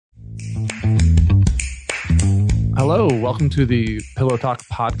Hello, welcome to the Pillow Talk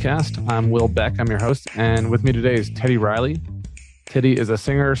podcast. I'm Will Beck. I'm your host, and with me today is Teddy Riley. Teddy is a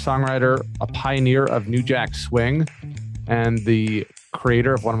singer, songwriter, a pioneer of New Jack Swing, and the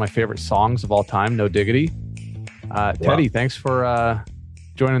creator of one of my favorite songs of all time, No Diggity. Wow. Teddy, thanks for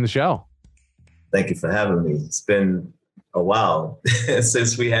joining the show. Thank you for having me. It's been a while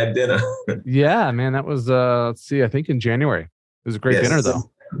since we had dinner. Yeah, man, that was, let's see, I think in January. It was a great dinner,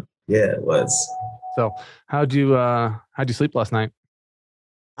 though. Yeah, it was. So how'd you sleep last night?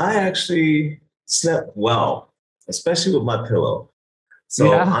 I actually slept well, especially with my pillow. So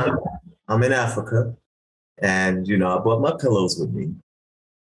Yeah. I'm in Africa, and I brought my pillows with me,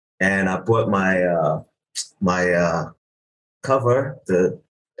 and I brought my cover, the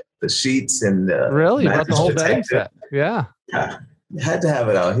sheets, and the Really? You brought the mattress whole bedding protector. set? Yeah. I had to have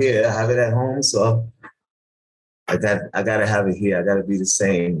it out here. I have it at home, so I gotta have it here. I gotta be the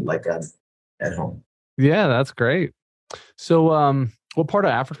same like I'm at home. Yeah, that's great. So, what part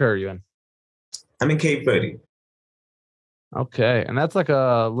of Africa are you in? I'm in Cape Verde. Okay, and that's like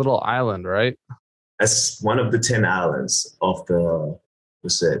a little island, right? That's one of the 10 islands of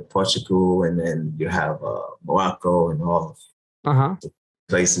Portugal, and then you have Morocco and all Uh-huh.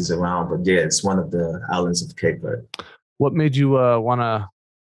 places around. But yeah, it's one of the islands of Cape Verde. What made you want to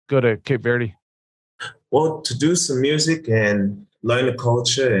go to Cape Verde? Well, to do some music and learn the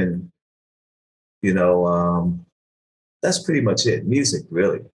culture, and that's pretty much it. Music,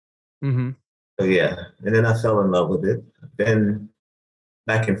 really. Mm-hmm. So yeah, and then I fell in love with it. Been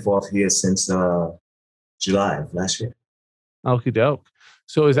back and forth here since July of last year. Okie doke.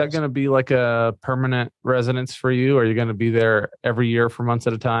 So is that going to be like a permanent residence for you? Are you going to be there every year for months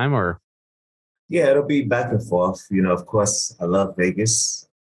at a time, or? Yeah, it'll be back and forth. Of course, I love Vegas,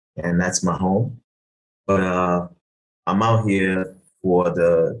 and that's my home. But I'm out here for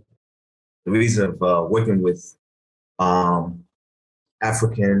the reason of working with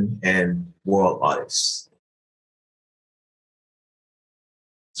African and world artists.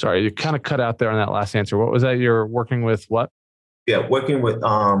 Sorry, you kind of cut out there on that last answer. What was that? You're working with what? Yeah, working with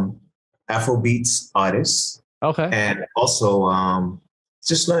Afrobeats artists. Okay. And also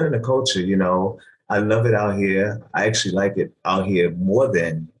just learning the culture. I love it out here. I actually like it out here more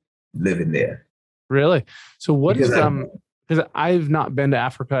than living there. Really? So what is Because because I've not been to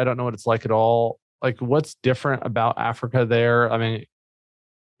Africa. I don't know what it's like at all. Like, what's different about Africa there? I mean,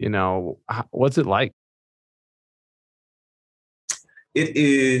 what's it like? it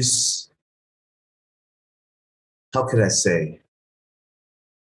is, how could I say?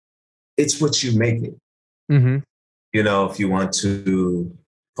 It's what you make it. Mm-hmm. If you want to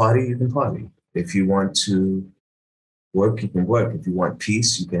party, you can party. If you want to work, you can work. If you want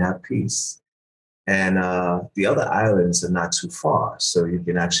peace, you can have peace. And the other islands are not too far. So you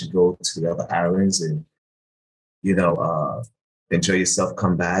can actually go to the other islands and, enjoy yourself,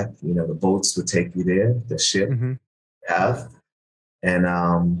 come back. The boats will take you there, the ship Mm-hmm. have.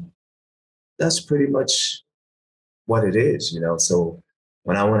 And that's pretty much what it is. So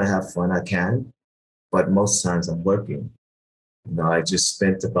when I want to have fun, I can. But most times I'm working. I just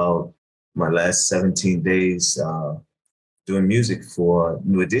spent about my last 17 days doing music for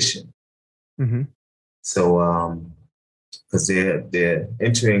New Edition. Mm-hmm. So, because they're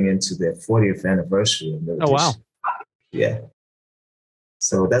entering into their 40th anniversary of New Edition. Oh, wow. Yeah.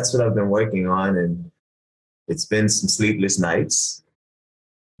 So that's what I've been working on, and it's been some sleepless nights.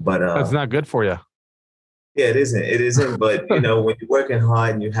 But That's not good for you. yeah, it isn't. It isn't. But when you're working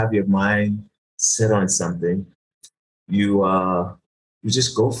hard and you have your mind set on something, you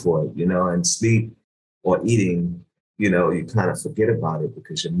just go for it, and sleep or eating, you kind of forget about it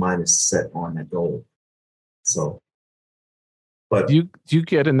because your mind is set on that goal. So, but Do you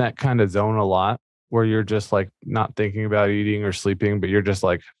get in that kind of zone a lot where you're just like not thinking about eating or sleeping, but you're just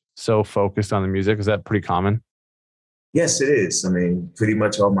like so focused on the music? Is that pretty common? yes, it is. I mean, pretty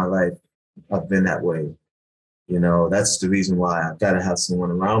much all my life, I've been that way. That's the reason why I've got to have someone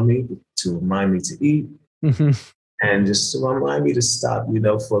around me to remind me to eat Mm-hmm. and just to remind me to stop,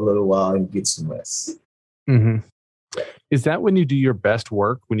 for a little while and get some rest. Mm-hmm. Is that when you do your best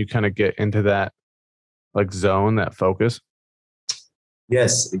work, when you kind of get into that like zone, that focus?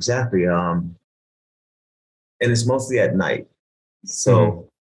 Yes, exactly. And it's mostly at night. So,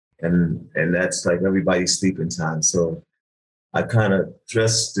 and that's like everybody's sleeping time. So I kind of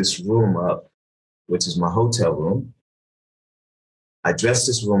dress this room up, which is my hotel room. I dress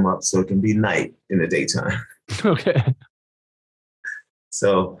this room up so it can be night in the daytime. Okay.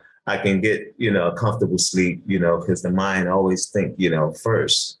 So I can get, a comfortable sleep, because the mind always think,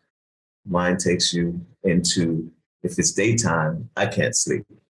 first. Mind takes you into, if it's daytime, I can't sleep.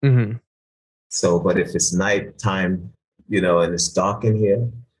 Mm-hmm. So, but if it's nighttime, and it's dark in here,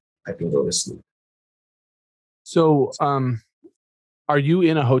 I can go to sleep. So, are you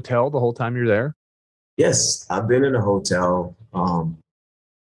in a hotel the whole time you're there? Yes, I've been in a hotel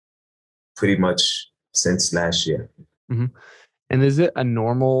pretty much since last year. Hmm. And is it a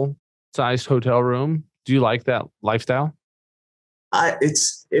normal sized hotel room? Do you like that lifestyle?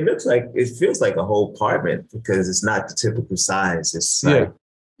 It feels like a whole apartment because it's not the typical size. It's Yeah. like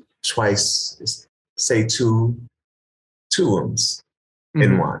twice, say two rooms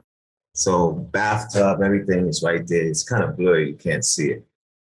in Hmm. one. So bathtub, everything is right there. It's kind of blurry, you can't see it.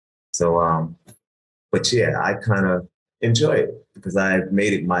 So but yeah, I kind of enjoy it because I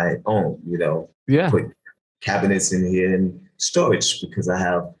made it my own, Yeah. put cabinets in here and storage because I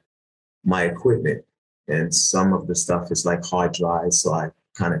have my equipment. And some of the stuff is like hard drives, so I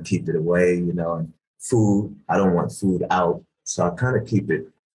kind of keep it away, and food. I don't want food out. So I kind of keep it,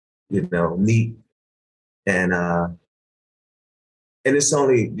 neat. And it's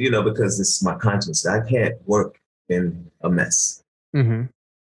only, because it's my conscience. I can't work in a mess. Hmm.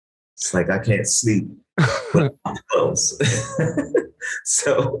 It's like I can't sleep without clothes.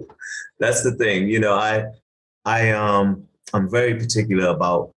 So that's the thing. I'm very particular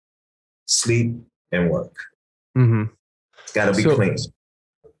about sleep and work. Hmm. It's got to be So, clean.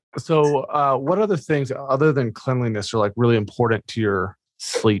 what other things other than cleanliness are like really important to your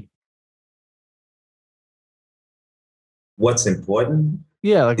sleep? What's important?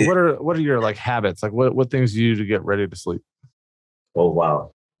 Yeah, like Is, what are your like habits? Like what things do you do to get ready to sleep? oh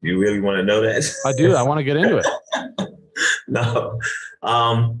wow, you really want to know I do. I that? want to get into it. No,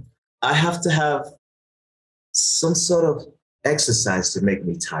 I have to have some sort of exercise to make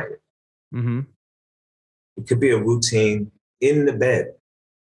me tired. Hmm. It could be a routine in the bed,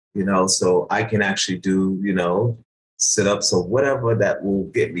 so I can actually do, sit ups or whatever that will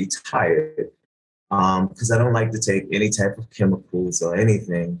get me tired. Because I don't like to take any type of chemicals or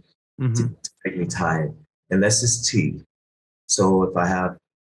anything Hmm. to make me tired. And that's just tea. So if I have,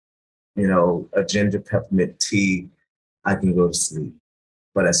 a ginger peppermint tea, I can go to sleep.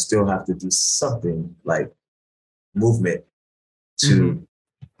 But I still have to do something like movement Hmm. to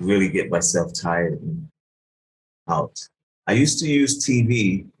really get myself tired and out. I used to use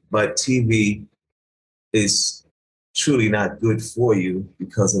TV, but TV is truly not good for you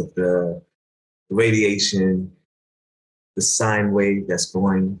because of the radiation, the sine wave that's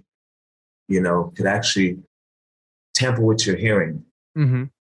going, could actually tamper with your hearing. Hmm.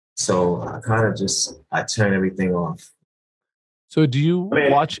 So I turn everything off. So do you I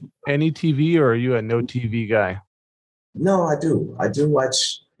mean, watch any TV or are you a no TV guy? no, I do. I do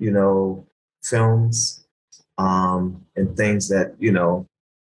watch, films, and things that,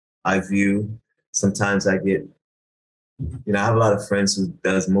 I view. Sometimes I get, I have a lot of friends who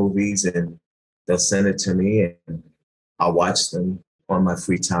does movies and they'll send it to me and I'll watch them on my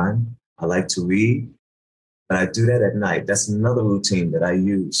free time. I like to read, but I do that at night. That's another routine that I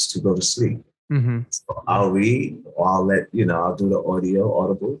use to go to sleep. Hmm. So I'll read or I'll do the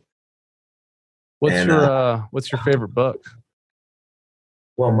audible. What's And what's your favorite book?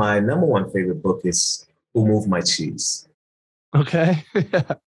 well, my number one favorite book is Who Moved My Cheese. Okay.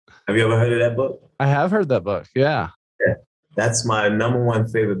 Have you ever heard of that book? I have heard that book. Yeah. Yeah. That's my number one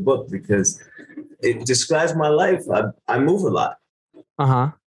favorite book because it describes my life. I move a lot.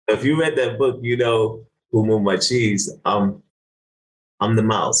 Uh-huh. If you read that book, you know Who Moved My Cheese. I'm the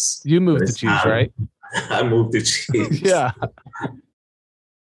mouse. You When moved the it's cheese, time, right? I move the cheese. Yeah.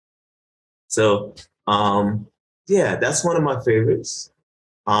 So yeah, that's one of my favorites.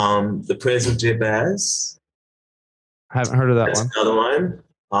 The Prayers of Jabez. I haven't heard of that That's one. another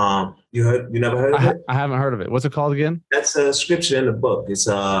one. You never heard of it? I haven't heard of it. What's it called again? That's a scripture in the book. It's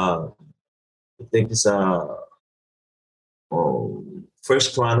I think it's oh,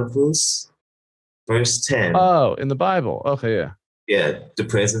 First Chronicles, verse 10. Oh, in the Bible. Okay, yeah. Yeah, the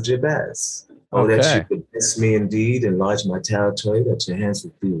prayers of Jabez. Oh, that you Okay. would bless me indeed, enlarge my territory, that your hands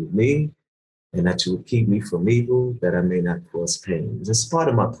would be with me, and that you would keep me from evil, that I may not cause pain. It's part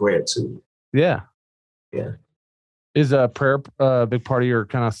of my prayer too. Yeah. Yeah. Is prayer a big part of your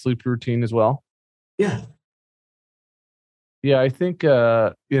kind of sleep routine as well? Yeah. Yeah, I think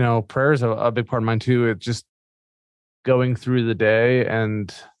prayer is a big part of mine too. It's just going through the day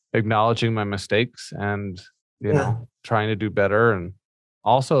and acknowledging my mistakes and Yeah. trying to do better, and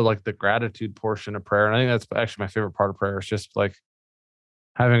also like the gratitude portion of prayer. And I think that's actually my favorite part of prayer is just like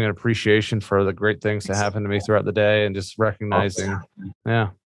having an appreciation for the great things that happen to me throughout the day and just All the recognizing. time. Yeah.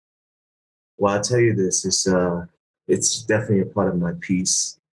 Well, I'll tell you this, it's definitely a part of my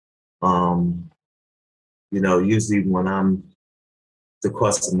peace. Usually when I'm the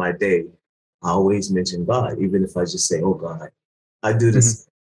course of my day, I always mention God, even if I just say, "Oh God." I do this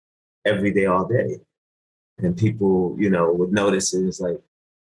every day, all day, and people, would notice it. It's like,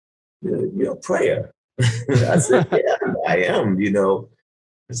 you're a prayer. I said, "Yeah, I am."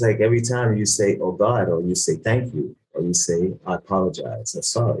 It's like every time you say, "Oh God," or you say "Thank you," or you say, "I apologize," or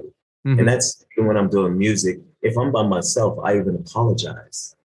 "Sorry," and that's even when I'm doing music. If I'm by myself, I even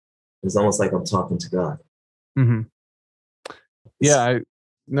apologize. It's almost like I'm talking to God. Yeah, I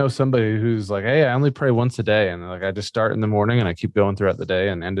know somebody who's like, "Hey, I only pray once a day," and like I just start in the morning and I keep going throughout the day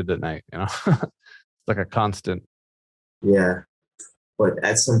and end it at night. It's like a constant. Yeah, but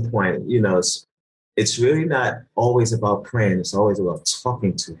at some point, it's really not always about praying. It's always about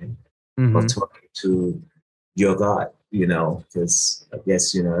talking to Him, or talking to your God. Because I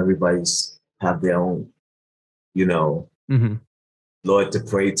guess everybody's have their own, you know, Lord to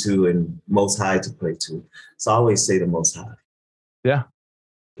pray to and Most High to pray to. So I always say the Most High. Yeah.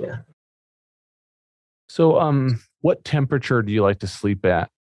 Yeah. So, what temperature do you like to sleep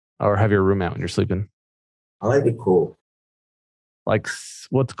at, or have your room at when you're sleeping? I like it cool. Like,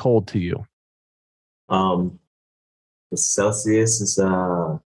 what's cold to you? The Celsius is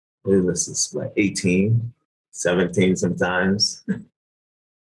what is this? It's like 18, 17 sometimes.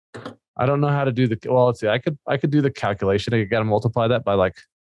 I don't know how to do well, let's see. I could do the calculation. I got to multiply that by like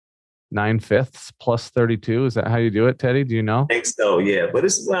 9/5 plus 32. Is that how you do it, Teddy? Do you know? I think so, yeah. But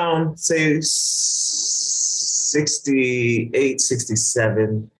it's around, say, 68,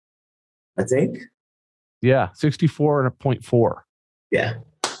 67, I think. Yeah, 64.4. Yeah.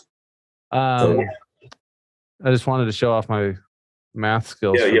 So, I just wanted to show off my math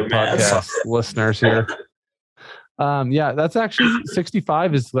skills for the podcast listeners here. Yeah, that's actually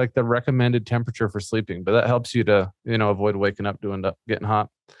 65 is like the recommended temperature for sleeping, but that helps you to, avoid waking up getting hot.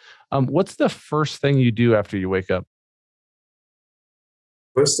 What's the first thing you do after you wake up?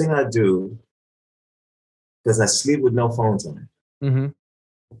 First thing I do, because I sleep with no phones on.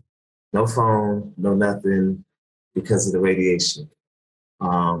 No phone, no nothing, because of the radiation.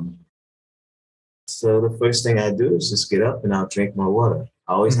 So the first thing I do is just get up and I'll drink my water.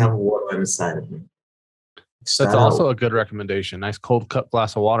 I always have water on the side of me. That's also a good recommendation. Nice cold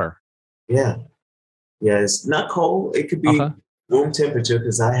glass of water. Yeah. Yeah, it's not cold. It could be room temperature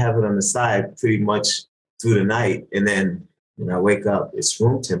because I have it on the side pretty much through the night. And then when I wake up, it's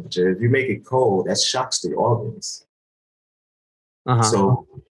room temperature. If you make it cold, that shocks the organs. So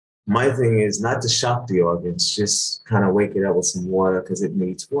my thing is not to shock the organs, just kind of wake it up with some water because it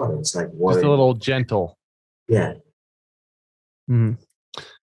needs water. It's like water. Just a little gentle. Yeah.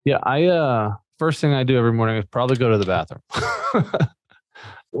 Yeah, first thing I do every morning is probably go to the bathroom.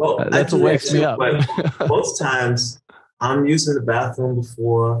 Well, that's what wakes me up. But most times I'm using the bathroom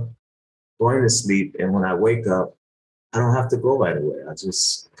before going to sleep. And when I wake up, I don't have to go right away. I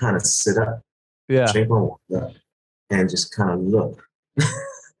just kind of sit up, drink my water, and just kind of look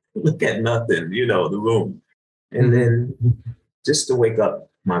at nothing, the room. And then just to wake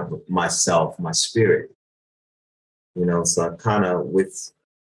up myself, my spirit, so I kind of, with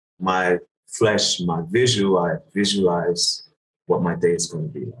my flesh, my visual, I visualize what my day is going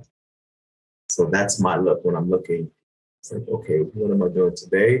to be like. So that's my look when I'm looking. It's like, okay, what am I doing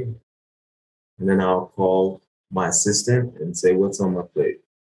today? And then I'll call my assistant and say, what's on my plate?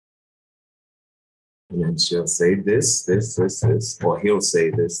 And then she'll say this, or he'll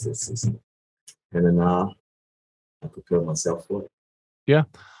say this. And then I prepare myself for it. Yeah.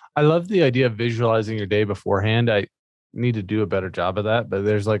 I love the idea of visualizing your day beforehand. I need to do a better job of that, but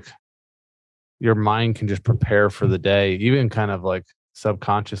there's like, your mind can just prepare for the day, even kind of like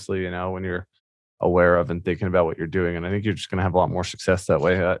subconsciously, when you're aware of and thinking about what you're doing. And I think you're just going to have a lot more success that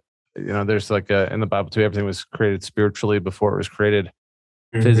way. There's like in the Bible too, everything was created spiritually before it was created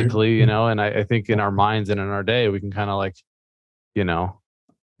physically, and I think in our minds and in our day, we can kind of like,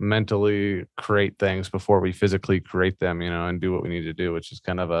 mentally create things before we physically create them, and do what we need to do, which is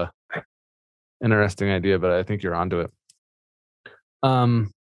kind of a interesting idea, but I think you're onto it.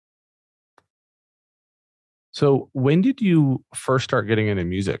 So when did you first start getting into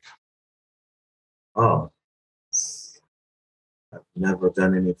music? Oh, I've never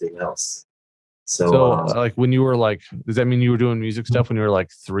done anything else. So like when you were like, does that mean you were doing music stuff when you were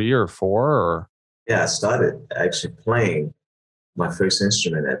like 3 or 4 or? Yeah, I started actually playing my first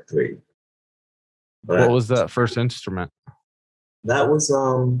instrument at 3. But what was that first instrument? That was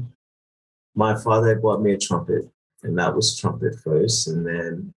my father had bought me a trumpet, and that was trumpet first, and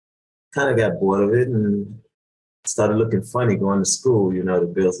then kind of got bored of it and started looking funny going to school,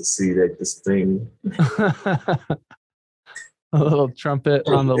 the bills to see that this thing. A little trumpet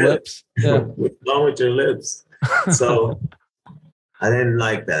on the lips. Yeah. What's wrong with your lips? So I didn't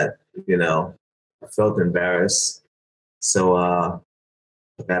like that, you know. I felt embarrassed. So I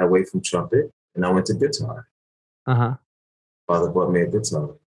got away from trumpet and I went to guitar. Uh-huh. Father bought me a guitar.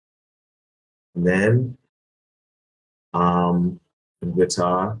 And then in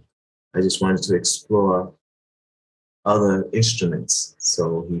guitar, I just wanted to explore other instruments.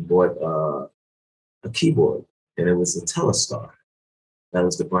 So he bought a keyboard and it was a Telstar. That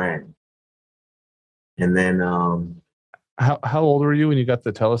was the brand. And then How old were you when you got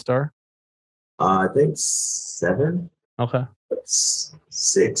the Telestar? I think 7, Okay.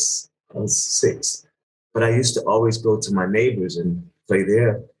 6. I was 6. But I used to always go to my neighbors and play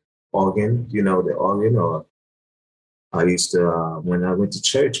their organ, you know, the organ. Or I used to, when I went to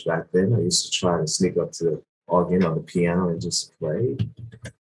church back then, I used to try to sneak up to the organ or the piano and just play.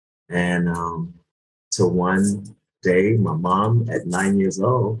 And till one day, my mom at 9 years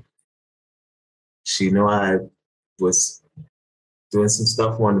old, she knew I was doing some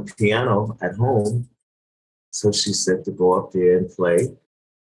stuff on the piano at home. So she said to go up there and play.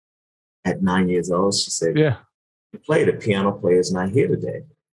 At 9 years old, she said, Yeah. play, the piano player's not here today.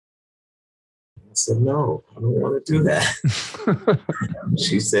 I said, no, I don't want to do that.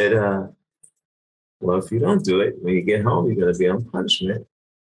 She said, well, if you don't do it, when you get home, you're going to be on punishment.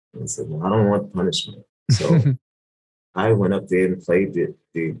 I said, well, I don't want punishment. So I went up there and played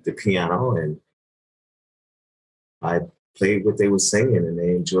the piano, and I played what they were singing, and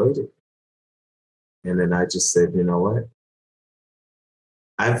they enjoyed it. And then I just said, you know what?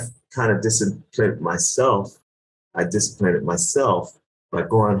 I've kind of disciplined myself. I disciplined myself by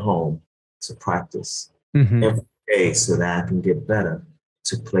going home to practice every day so that I can get better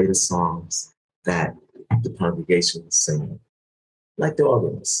to play the songs that the congregation is singing, like the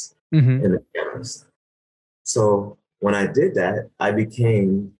organist and the pianist. So when I did that, I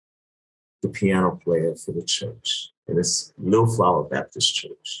became the piano player for the church. And it's Little Flower Baptist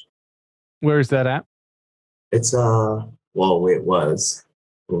Church. Where is that at? It's well, where it was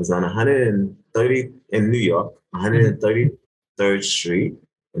on 130 in New York, 133rd Street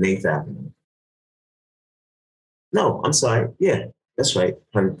and 8th Avenue. No, I'm sorry. Yeah, that's right.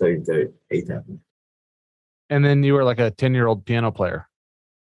 133rd, 8th Avenue. And then you were like a 10-year-old piano player.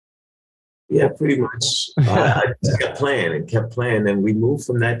 Yeah, pretty much. I just kept playing and kept playing. And we moved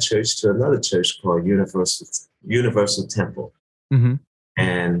from that church to another church called Universal Temple. Mm-hmm.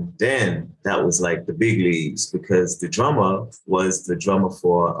 And then that was like the big leagues because the drummer was the drummer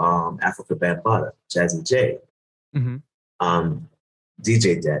for Africa Bambaataa, Jazzy J. Mm-hmm.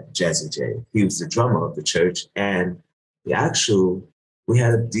 DJ Jazzy J. He was the drummer of the church. And we had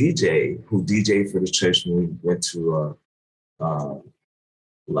a DJ who DJed for the church when we went to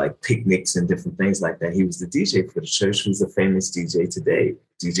like picnics and different things like that. He was the DJ for the church, who's a famous DJ today,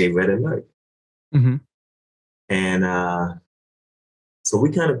 DJ Red Alert. Mm-hmm. And so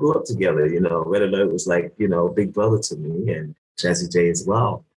we kind of grew up together, you know. Red Alert was like, you know, big brother to me, and Jazzy J as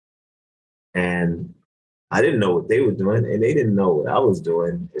well. And I didn't know what they were doing, and they didn't know what I was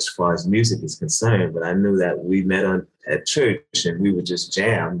doing as far as music is concerned. But I knew that we met at church, and we would just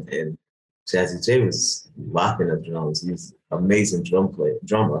jam. And Jazzy J was rocking the drums. He's an amazing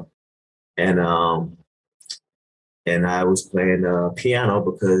drummer. And I was playing piano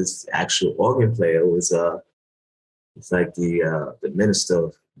because the actual organ player was it's like the minister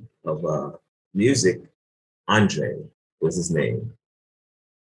of music, Andre was his name.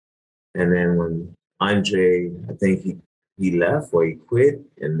 And then when Andre, I think he left or he quit,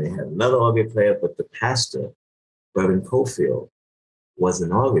 and they had another organ player, but the pastor, Reverend Cofield, was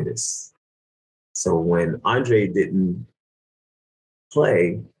an organist. So when Andre didn't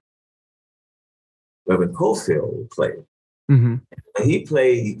play, Reverend Cofield would play. Mm-hmm. When he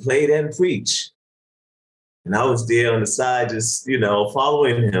played and preached. And I was there on the side, just, you know,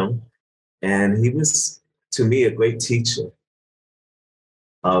 following him. And he was, to me, a great teacher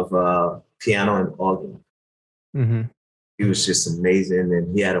of piano and organ. Mm-hmm. He was just amazing.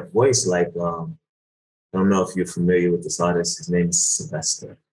 And he had a voice like, I don't know if you're familiar with this artist. His name is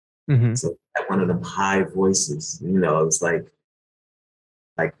Sylvester. Mm-hmm. So had one of them high voices, you know, it was like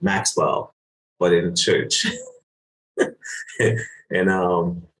Maxwell, but in church. And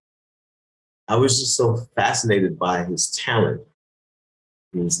I was just so fascinated by his talent.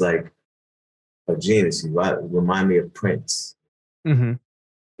 He was like a genius. He reminded me of Prince. Mm-hmm.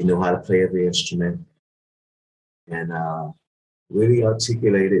 He knew how to play every instrument and really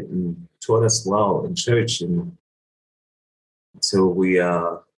articulated and taught us well in church. And until we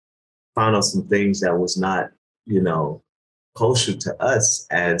found out some things that was not, you know, kosher to us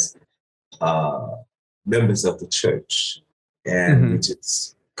as members of the church. And we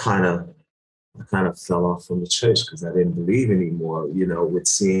just kind of I kind of fell off from the church because I didn't believe anymore, with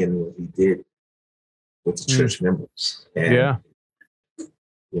seeing what he did with the Mm. church members. And, Yeah.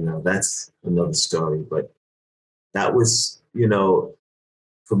 that's another story. But that was,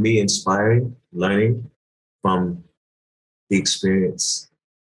 for me, inspiring, learning from the experience.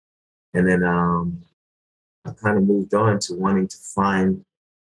 And then I kind of moved on to wanting to find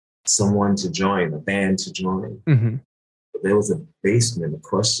someone to join, a band to join. Mm-hmm. But there was a basement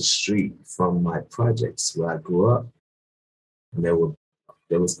across the street from my projects where I grew up. And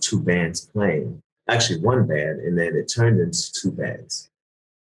there was two bands playing. Actually, one band, and then it turned into two bands.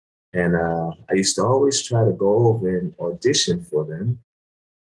 And I used to always try to go over and audition for them,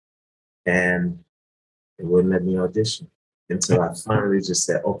 and they wouldn't let me audition until I finally just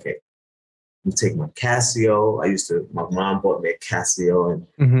said, okay, I'm take my Casio. My mom bought me a Casio, and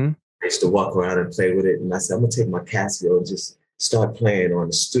Mm-hmm. I used to walk around and play with it. And I said, I'm gonna take my Casio and just start playing on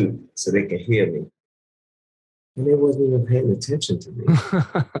the stoop so they can hear me. And they wasn't even paying attention to me.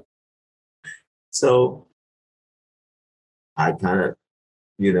 So I kind of,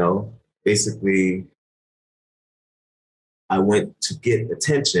 basically I went to get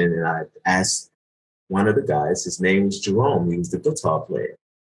attention and I asked one of the guys, his name was Jerome, he was the guitar player,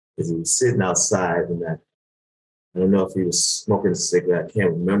 because he was sitting outside and I don't know if he was smoking a cigarette, I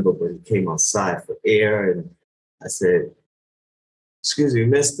can't remember, but he came outside for air and I said, excuse me,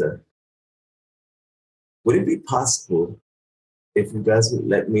 mister, would it be possible if you guys would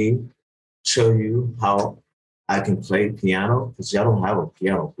let me show you how I can play piano? Because y'all don't have a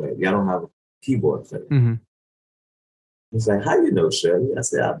piano player, y'all don't have a keyboard player. Mm-hmm. He's like, how you know, Shirley? I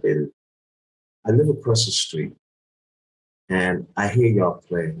said, I live across the street and I hear y'all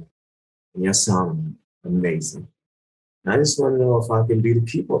playing and y'all sound amazing. And I just want to know if I can be the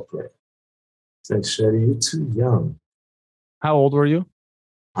keyboard player. It's like, Shirley, you're too young. How old were you?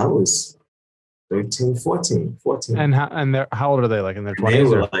 I was 13, 14. And how old are they? Like in their And they 20s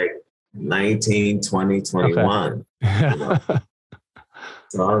were or? like 19, 20, Okay. 21.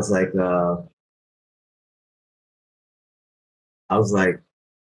 So I was like,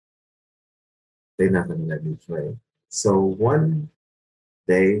 they're not going to let me play. So one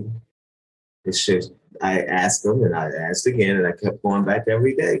day, it's just, I asked them and I asked again and I kept going back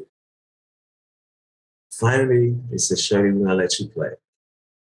every day. Finally, they said, Shirley, we're going to let you play.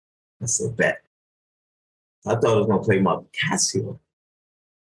 I said, bet. I thought I was going to play my Casio.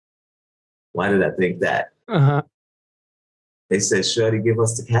 Why did I think that? Uh-huh. They said, Shirley, give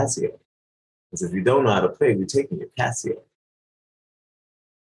us the Casio. Because if you don't know how to play, we're taking your Casio.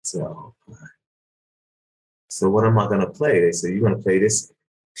 So what am I going to play? They said, you're going to play this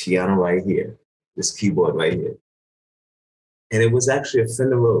piano right here, this keyboard right here. And it was actually a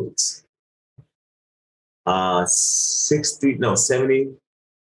Fender Rhodes.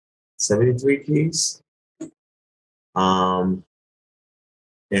 73 keys. And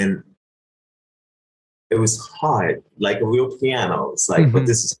it was hard, like a real piano. It's like, but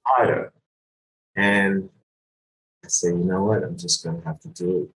this is harder. And I said, you know what? I'm just going to have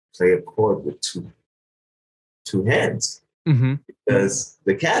to play a chord with two hands. Mm-hmm. Because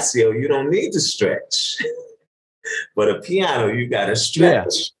the Casio, you don't need to stretch. But a piano, you got to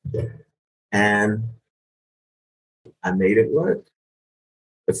stretch. Yeah. And I made it work.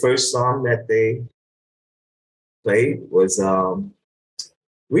 The first song that they played was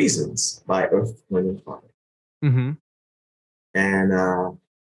Reasons by Earth, Wind, and Fire. Mm-hmm. And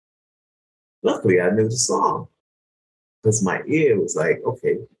luckily, I knew the song because my ear was like,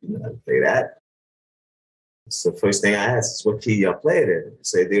 okay, you know how to play that. So the first thing I asked is, what key y'all played in? They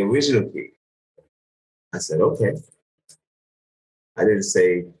said, the original key. I said, okay. I didn't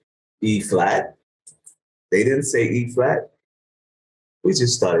say E flat. They didn't say E flat. We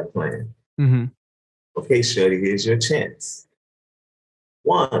just started playing. Mm-hmm. Okay, Shirley, here's your chance.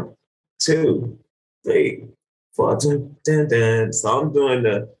 1, 2, 3, 4. Dun, dun, dun. So I'm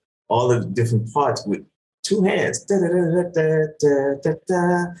doing all the different parts with two hands. So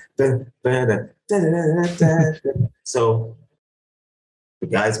the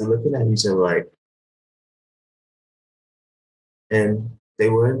guys were looking at each other like, and they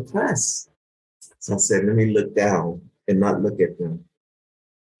were impressed. So I said, let me look down and not look at them.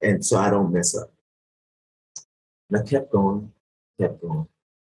 And so I don't mess up. And I kept going, kept going.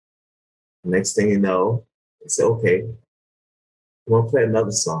 Next thing you know, I said, okay, we're going to play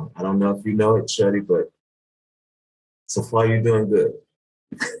another song. I don't know if you know it, Shirley, but so far you're doing good.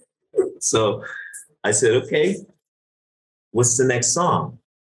 So I said, okay, what's the next song?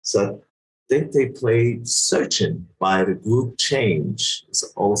 So I think they played Searching by the group Change. It's an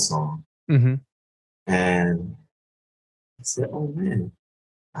old song. Mm-hmm. And I said, oh man,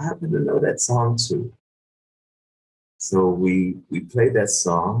 I happen to know that song too. So we played that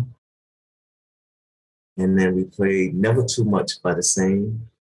song, and then we played Never Too Much by the Same,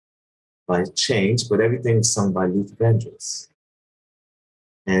 by Change, but everything was sung by Luther Vandross.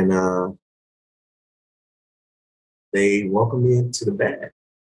 And they welcomed me into the band.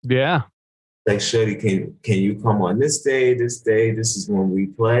 Yeah. Like, Shirley, can you come on this day, this is when we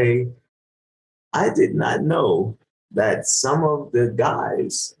play. I did not know that some of the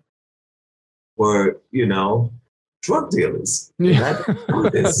guys were, drug dealers. And I Yeah. didn't know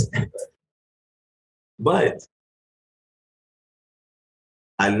this. But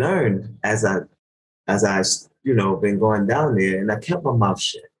I learned as I been going down there, and I kept my mouth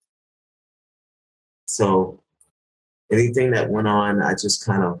shut. So anything that went on, I just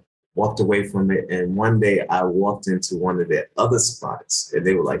kind of walked away from it. And one day I walked into one of their other spots, and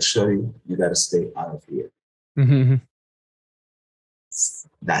they were like, Shorty, you got to stay out of here. Mm-hmm.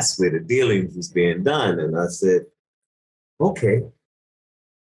 That's where the dealings was being done. And I said, okay,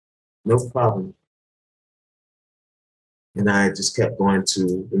 no problem. And I just kept going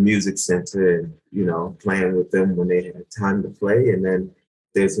to the music center and, playing with them when they had time to play. And then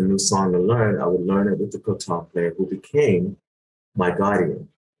there's a new song to learn. I would learn it with the guitar player who became my guardian.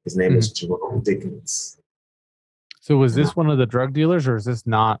 His name is Jerome Dickens. So was this one of the drug dealers, or is this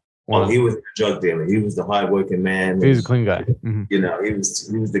not one? He was a drug dealer. He was the hardworking man. He was a clean guy. Mm-hmm. He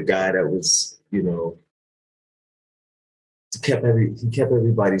was the guy that was, he kept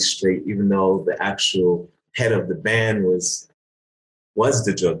everybody straight, even though the actual head of the band was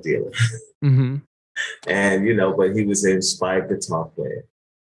the drug dealer. Mm-hmm. And, but he was an inspired guitar player.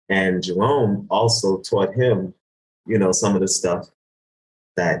 And Jerome also taught him, some of the stuff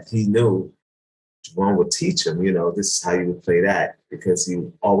that he knew. Jerome would teach him, this is how you would play that, because he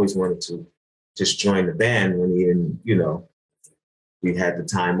always wanted to just join the band when he didn't, we had the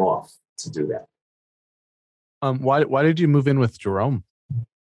time off to do that. Why did you move in with Jerome?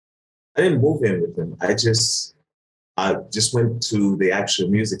 I didn't move in with him. I just went to the actual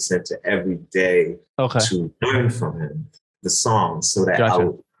music center every day to learn from him the songs, so that I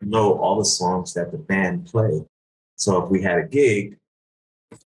would know all the songs that the band played. So if we had a gig,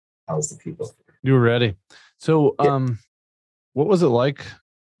 I was the people. You were ready. So, what was it like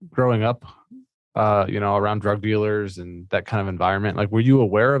growing up, around drug dealers and that kind of environment? Like, were you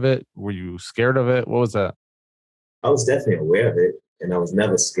aware of it? Were you scared of it? What was that? I was definitely aware of it, and I was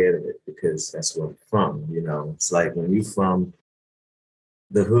never scared of it because that's where I'm from. It's like when you're from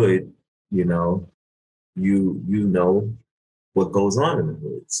the hood, you know what goes on in the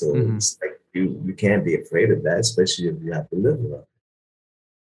hood. So it's like you can't be afraid of that, especially if you have to live with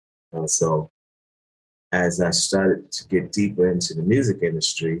it. So as I started to get deeper into the music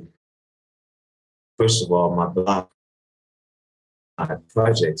industry, first of all, my block, my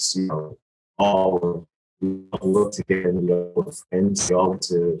projects, all we all worked together. We all were friends. We all went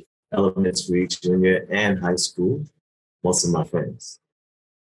to elementary, junior, and high school. Most of my friends,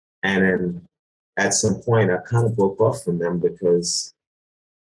 and then at some point, I kind of broke off from them because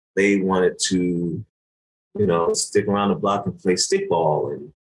they wanted to, stick around the block and play stickball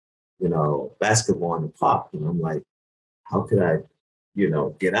and, basketball in the park. And I'm like, how could I,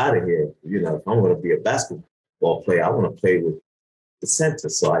 get out of here? If I'm going to be a basketball player, I want to play with the center.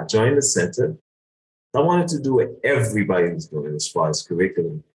 So I joined the center. I wanted to do what everybody was doing as far as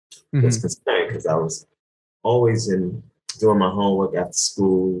curriculum was concerned, because I was always doing my homework after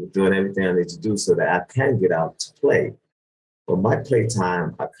school, doing everything I need to do so that I can get out to play. But my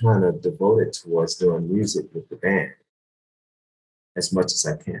playtime, I kind of devoted towards doing music with the band as much as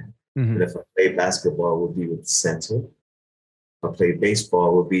I can. And if I play basketball, it would be with the center. If I play baseball,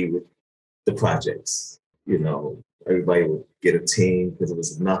 it would be with the projects. Everybody would get a team because it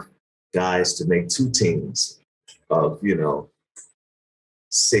was enough guys to make two teams of,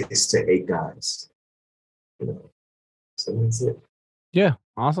 6 to 8 guys. So that's it. Yeah,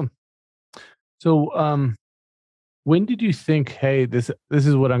 awesome. So, when did you think, hey, this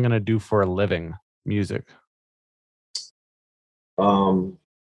is what I'm going to do for a living, music?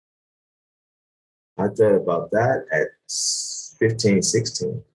 I thought about that at 15,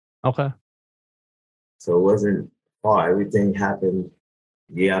 16. Okay. So it wasn't hard. Everything happened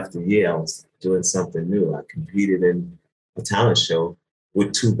year after year. I was doing something new. I competed in a talent show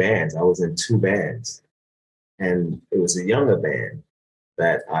with 2 bands. I was in 2 bands. And it was a younger band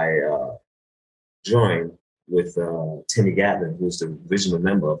that I joined with Timmy Gatlin, who's the original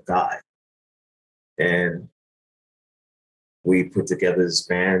member of God. And we put together this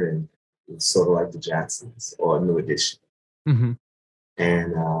band, and it was sort of like the Jacksons or a New Edition. And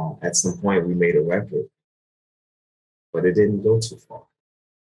at some point, we made a record, but it didn't go too far.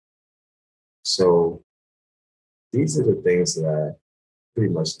 So these are the things that I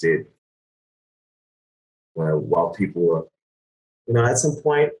pretty much did while people were, at some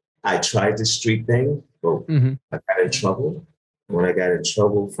point I tried the street thing, but Mm-hmm. I got in trouble. When I got in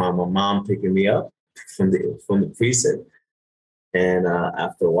trouble from my mom picking me up from the precinct, and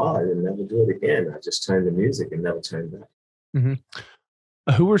after a while, I didn't never do it again. I just turned to music and never turned back.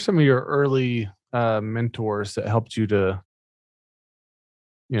 Mm-hmm. Who were some of your early mentors that helped you to,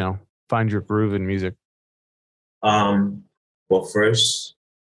 find your groove in music? Well, first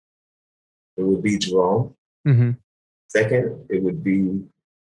it would be Jerome. Mm-hmm. Second, it would be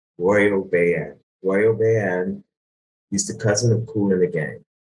Royal Bayan. Royal Bayan, he's the cousin of Kool and the Gang.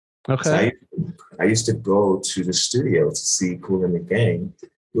 So Okay. I used to go to the studio to see Kool and the Gang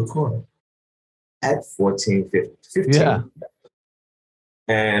record at 14, 15. Yeah.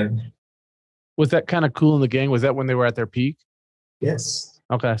 And Was that kind of Cool in the Gang? Was that when they were at their peak? yes,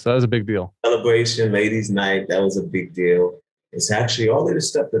 Okay, so that was a big deal. Celebration, Ladies Night, that was a big deal. It's actually all of the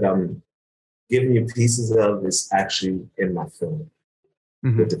stuff that I'm giving you pieces of is actually in my film.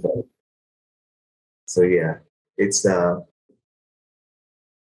 Mm-hmm. So yeah, it's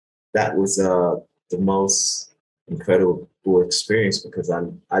that was the most incredible experience because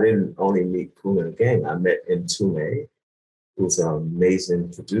I didn't only meet Kool and the Gang, I met Ntume, who's an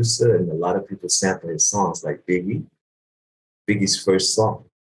amazing producer, and a lot of people sample his songs like Biggie. Biggie's first song,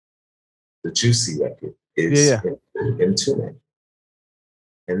 the Juicy record, is Yeah. Ntume.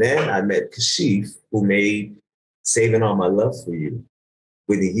 And then I met Kashif, who made Saving All My Love for You,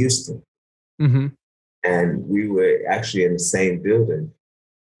 Whitney Houston. Mm-hmm. And we were actually in the same building,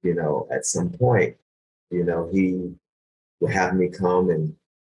 at some point, he would have me come and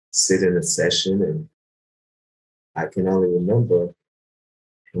sit in a session. And I can only remember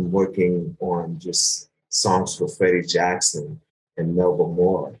him working on just songs for Freddie Jackson and Melba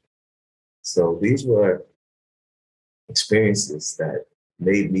Moore. So these were experiences that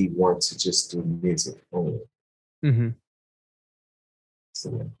made me want to just do music only. Mm-hmm.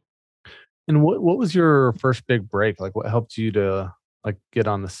 So, And what was your first big break? Like, what helped you to get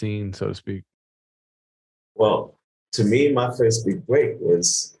on the scene, so to speak? well, to me, my first big break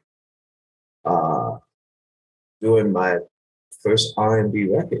was uh, doing my first R&B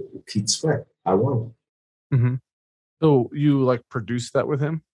record with Pete Sweat. I won. Mm-hmm. So you produced that with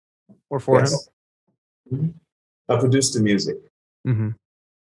him or for him? Yes. Mhm. I produced the music Mm-hmm.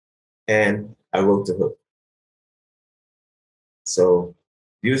 and I wrote the hook. So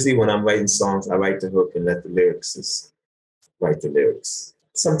usually when I'm writing songs, I write the hook and let the lyricists write the lyrics.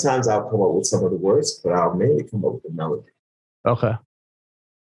 Sometimes I'll come up with some of the words, but I'll mainly come up with the melody. Okay.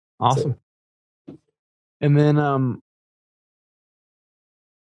 Awesome. So, And then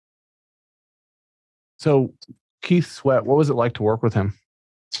so Keith Sweat, what was it like to work with him?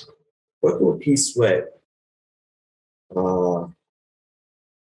 working with Pete Sweat, uh,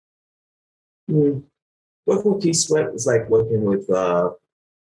 working with Pete Sweat was like working with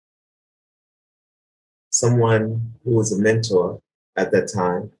someone who was a mentor at that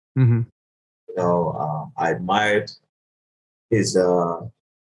time. Mm-hmm. I admired his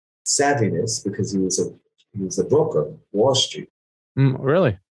savviness because he was a broker, Wall Street.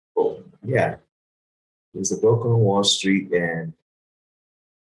 Really? Oh, yeah, he was a broker on Wall Street, and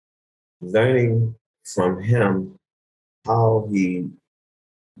learning from him how he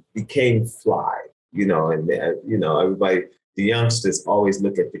became fly. Everybody, the youngsters always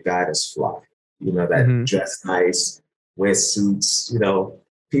look at the guy that's fly. That Mm-hmm. dress nice, wear suits.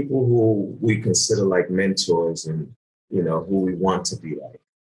 People who we consider like mentors and who we want to be like.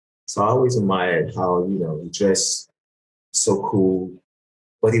 So I always admired how, he dressed so cool,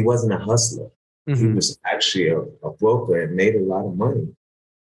 but he wasn't a hustler. He Mm-hmm. was actually a broker and made a lot of money.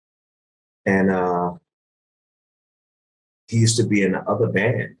 And he used to be in the other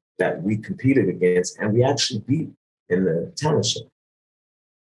band that we competed against, and we actually beat in the talent show.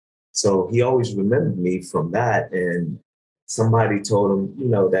 So he always remembered me from that. And somebody told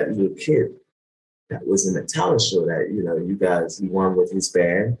him, that little kid that was in the talent show that, he won with his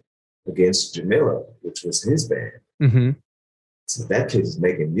band against Jamila, which was his band. Mm-hmm. So that kid is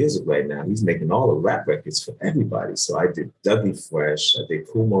making music right now. He's making all the rap records for everybody. So I did Dougie Fresh, I did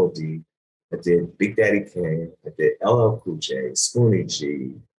Kool Moe Dee, I did Big Daddy Kane, I did LL Cool J, Spoonie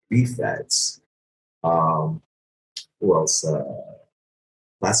G, B-Fats, who else?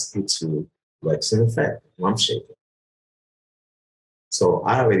 Classical 2, Lex in Effect, Rump Shaker. So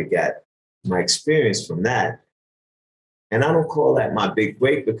I already got my experience from that. And I don't call that my big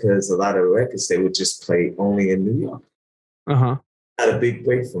break because a lot of records, they would just play only in New York. Uh-huh. Not a big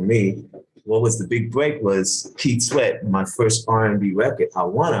break for me. What was the big break was Pete Sweat, my first R&B record, I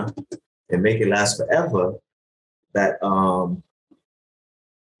Wanna. and Make It Last Forever that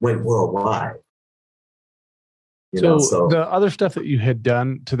went worldwide. So the other stuff that you had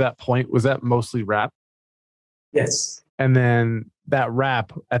done to that point, was that mostly rap? Yes. And then that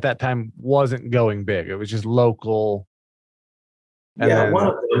rap at that time wasn't going big. It was just local. And yeah, one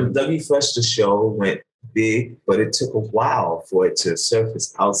of them, Dougie Fresh the Show, went big, but it took a while for it to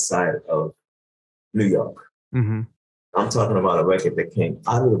surface outside of New York. Mm-hmm. I'm talking about a record that came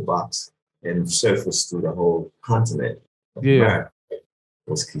out of the box and surfaced through the whole continent of America.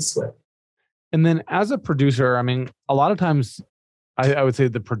 Was Keith Sweat. And then as a producer, I mean, a lot of times I would say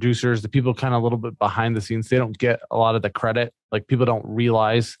the producers, the people kind of a little bit behind the scenes, they don't get a lot of the credit. Like people don't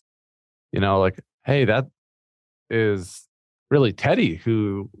realize, like, hey, that is really Teddy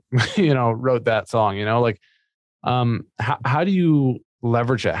who, wrote that song, how do you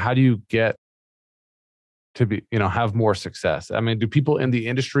leverage it? How do you get to be, have more success? I mean, do people in the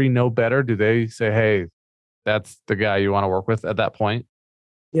industry know better? Do they say, hey, that's the guy you want to work with at that point?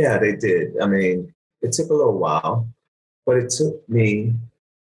 Yeah, they did. I mean, it took a little while, but it took me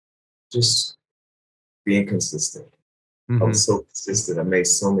just being consistent. Mm-hmm. I was so consistent. I made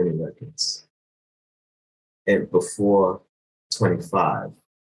so many records. And before 25,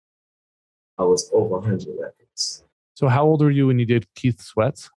 I was over 100 records. So how old were you when you did Keith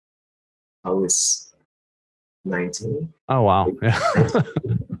Sweats? I was 19. Oh, wow. Yeah.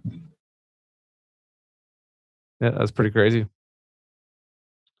 Yeah, that's pretty crazy.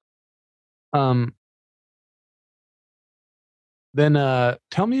 Then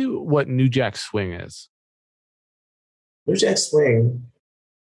tell me what New Jack Swing is. New Jack Swing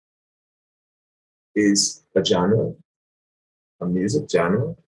is a genre, a music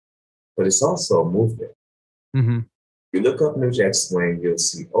genre, but it's also a movement. Mm-hmm. You look up New Jack Swing, you'll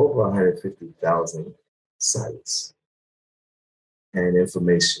see over 150,000 sites and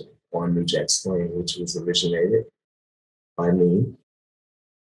information on New Jack Swing, which was originated by me.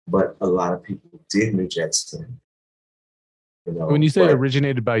 But a lot of people did New Jack Swing. When you say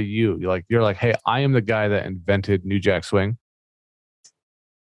originated by you, you're like, hey, I am the guy that invented New Jack Swing.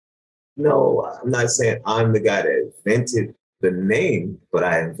 No, I'm not saying I'm the guy that invented the name, but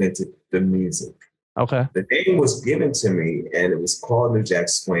I invented the music. Okay. The name was given to me, and it was called New Jack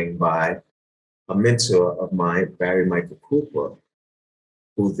Swing by a mentor of mine, Barry Michael Cooper,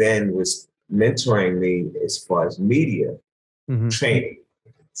 who then was mentoring me as far as media training.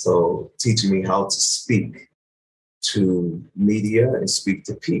 So teaching me how to speak to media and speak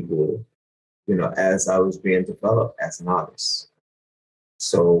to people, as I was being developed as an artist.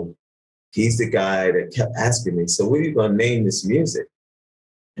 So he's the guy that kept asking me, so what are you going to name this music?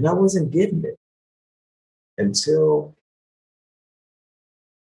 And I wasn't getting it until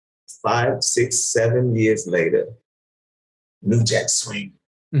 5, 6, 7 years later. New Jack Swing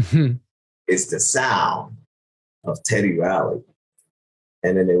is the sound of Teddy Riley.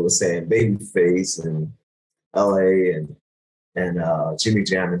 And then they were saying Babyface and LA and Jimmy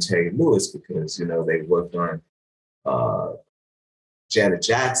Jam and Terry Lewis because, they worked on Janet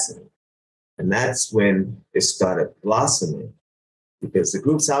Jackson. And that's when it started blossoming because the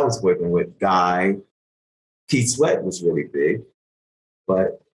groups I was working with, Keith Sweat was really big,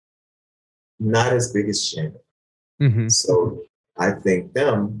 but not as big as Janet. Mm-hmm. So I thank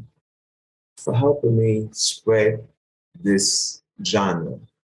them for helping me spread this genre.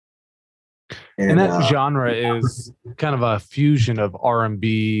 And that genre is kind of a fusion of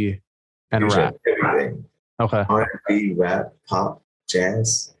R&B and rap. Everything. Okay. R&B, rap, pop,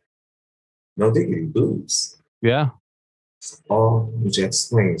 jazz, no diggity, blues. Yeah. It's all New Jack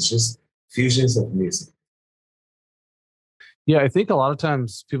Swing. It's just fusions of music. Yeah, I think a lot of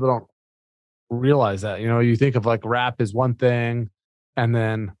times people don't realize that. You think of like rap is one thing and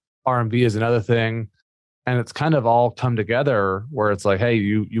then R&B is another thing. And it's kind of all come together where it's like, hey,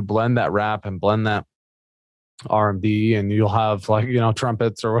 you blend that rap and blend that R&B and you'll have like,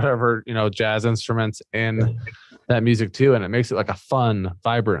 trumpets or whatever, jazz instruments in that music too. And it makes it like a fun,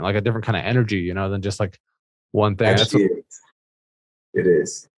 vibrant, like a different kind of energy, than just like one thing. It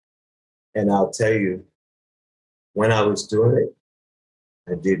is. And I'll tell you, when I was doing it,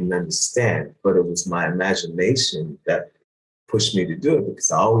 I didn't understand, but it was my imagination that pushed me to do it because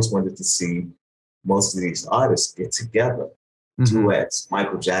I always wanted to see most of these artists get together, duets,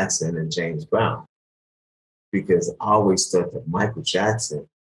 Michael Jackson and James Brown, because I always thought that Michael Jackson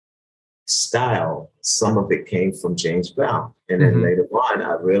style, some of it came from James Brown. And then later on,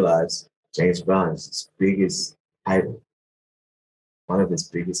 I realized James Brown is his biggest idol. One of his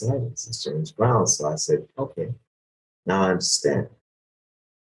biggest idols is James Brown. So I said, okay, now I understand.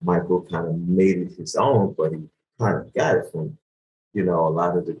 Michael kind of made it his own, but he kind of got it from a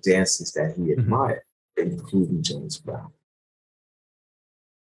lot of the dances that he Mm-hmm. admired, including James Brown.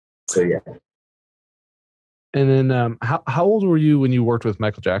 So yeah. And then how old were you when you worked with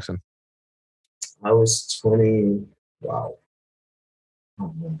Michael Jackson? I was 20. Wow. I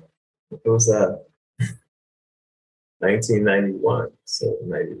don't remember. It was 1991. So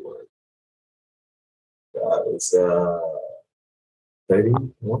 91. I was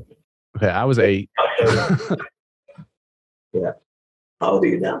 31. Okay, I was 8. Yeah. How old are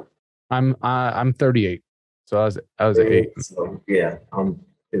you now? I'm 38. So I was 8. So yeah, I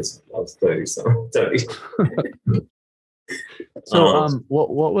was 30, so 30. So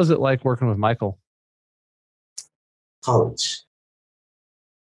what was it like working with Michael? College.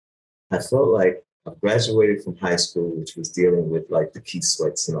 I felt like I graduated from high school, which was dealing with like the key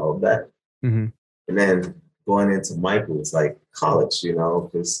sweats and all of that. Mm-hmm. And then going into Michael was like college,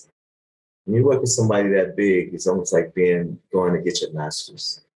 because when you work with somebody that big, it's almost like going to get your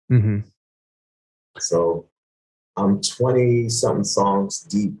master's. Mm-hmm. So I'm 20 something songs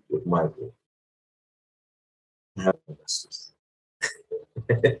deep with Michael. I have a master's.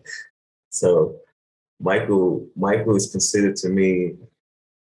 So Michael is considered to me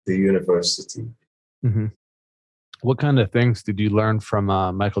the university. Mm-hmm. What kind of things did you learn from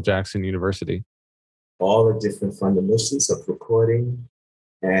Michael Jackson University? All the different fundamentals of recording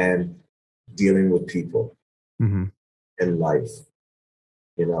and dealing with people Mm-hmm. in life.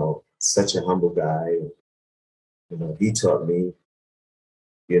 Such a humble guy. He taught me,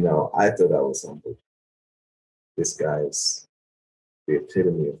 I thought I was humble. This guy's the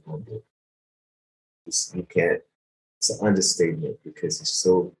epitome of humble. You can't, it's an understatement because he's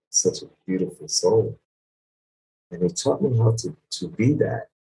such a beautiful soul. And he taught me how to be that,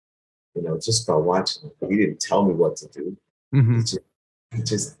 just by watching him. He didn't tell me what to do. Mm-hmm. He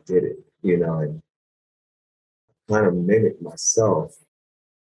just did it, and kind of mimic myself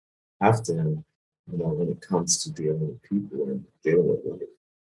after him, when it comes to dealing with people and dealing with life.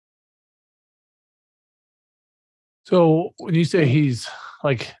 So when you say he's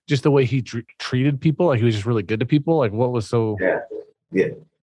like just the way he treated people, like he was just really good to people, like what was so? Yeah,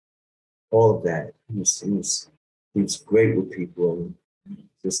 all of that. He was great with people.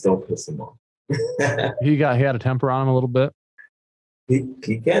 Just don't piss him off. He had a temper on him a little bit.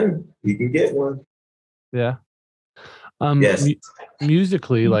 He can get one. Yeah. Yes.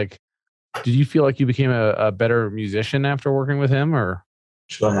 Musically, like, did you feel like you became a better musician after working with him, or?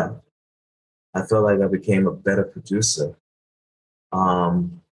 Sure have. I felt like I became a better producer,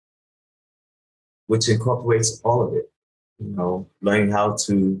 which incorporates all of it. Learning how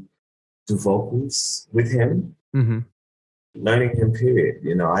to do vocals with him, Mm-hmm. learning him, period.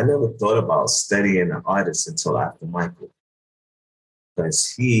 I never thought about studying an artist until after Michael.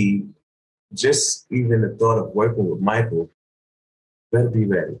 Because even the thought of working with Michael, better be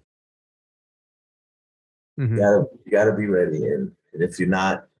ready. Mm-hmm. You gotta be ready. And if you're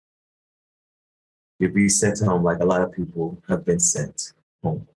not, you'll be sent home like a lot of people have been sent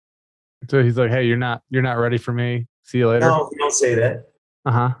home. So he's like, "Hey, you're not ready for me. See you later." No, you don't say that.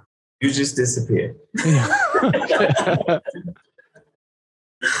 Uh-huh. You just disappear. Yeah.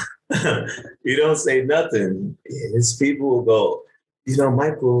 You don't say nothing. His people will go,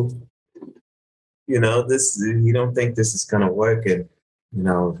 Michael, you don't think this is gonna work, and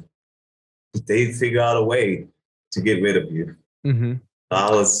they figure out a way to get rid of you. Mm-hmm. I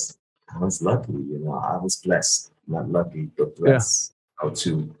was lucky, I was blessed, not lucky, but blessed how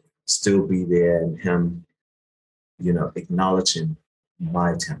to still be there and him, acknowledging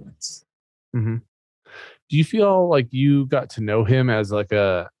my talents. Mm-hmm. Do you feel like you got to know him as like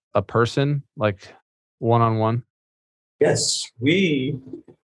a person, like one-on-one? Yes,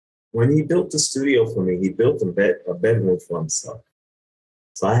 when he built the studio for me, he built a bedroom for himself.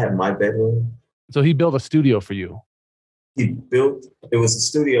 So I have my bedroom. So he built a studio for you. It was a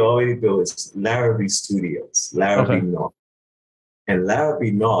studio already built. It's Larrabee Studios, Larrabee North. And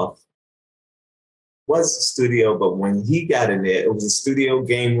Larrabee North was a studio, but when he got in there, it was a studio,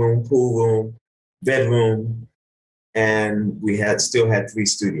 game room, pool room, bedroom, and we still had 3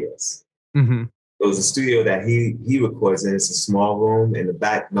 studios. Mm-hmm. It was a studio that he records in. It's a small room in the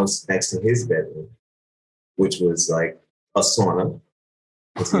back next to his bedroom, which was like a sauna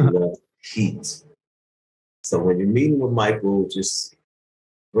because he loved heat. So when you're meeting with Michael, just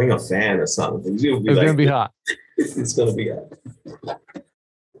bring a fan or something. It's gonna be hot. It's gonna be hot.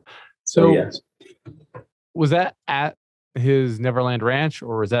 So yeah. Was that at his Neverland Ranch,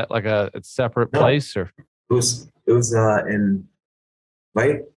 or was that like a separate place? Or it was in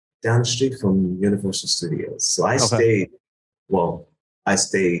right down the street from Universal Studios. So I stayed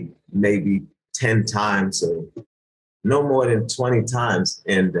maybe 10 times or no more than 20 times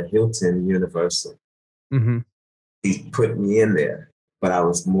in the Hilton Universal. Mm-hmm. He put me in there, but I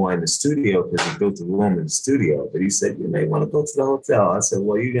was more in the studio because he built a room in the studio. But he said, you may want to go to the hotel. I said,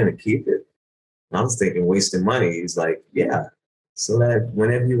 well, you're going to keep it? And I was thinking, wasting money. He's like, yeah. So that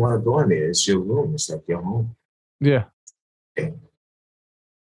whenever you want to go in there, it's your room. It's like your home. Yeah. Okay.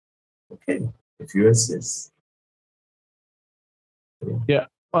 Okay. If you insist. Yeah.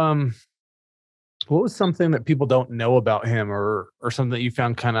 What was something that people don't know about him, or something that you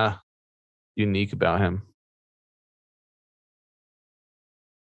found kind of unique about him?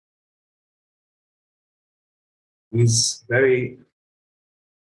 He's very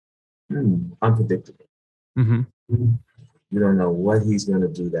unpredictable. Mm-hmm. You don't know what he's going to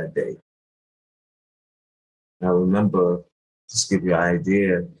do that day. I remember, just to give you an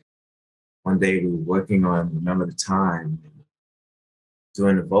idea, one day we were working on Remember the Time,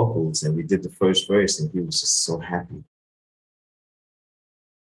 doing the vocals, and we did the first verse, and he was just so happy.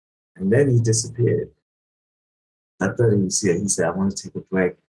 And then he disappeared. I thought he was here. He said, I want to take a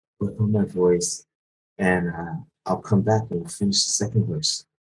break, work on my voice, and I'll come back and we'll finish the second verse.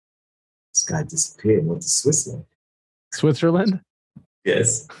 This guy disappeared and went to Switzerland. Switzerland?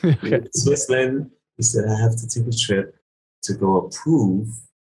 Yes. Okay. Switzerland. He said, I have to take a trip to go approve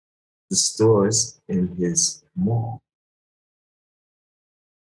the stores in his mall.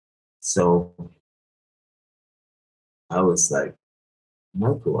 So I was like,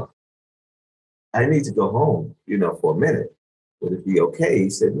 Michael, I need to go home, for a minute. Would it be okay? He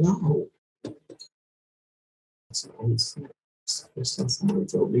said, no. I said, oh, it's the first time somebody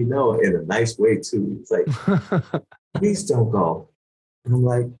told me no, in a nice way, too. He's like, please don't go. And I'm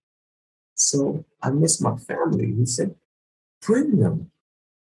like, so I miss my family. He said, bring them.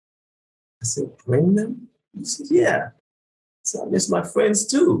 I said, bring them? He said, yeah. So I miss my friends,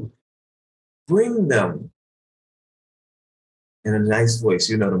 too. Bring them. In a nice voice,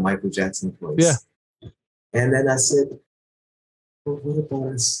 the Michael Jackson voice. Yeah. And then I said, well, what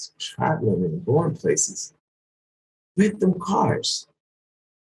about us traveling and going places? Rent them cars.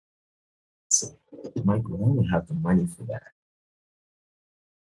 So, Michael, I don't have the money for that.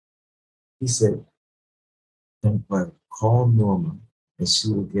 He said, don't worry, call Norma and she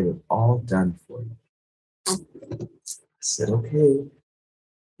will get it all done for you. I said, okay,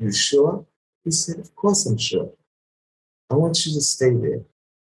 you sure? He said, of course I'm sure. I want you to stay there.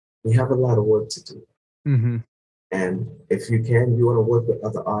 We have a lot of work to do. Mm-hmm. And if you can, you want to work with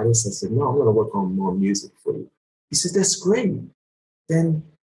other artists? I said, no, I'm going to work on more music for you. He said, that's great. Then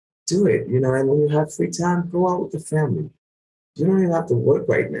do it, and when you have free time, go out with the family. You don't even have to work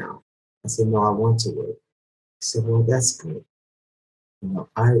right now. I said, no, I want to work. He said, well, that's good.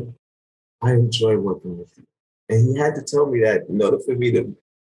 I enjoy working with you. And he had to tell me that in order for me to,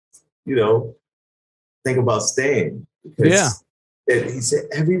 think about staying. Because he said,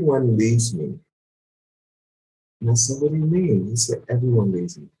 everyone leaves me. And I said, what do you mean? He said, everyone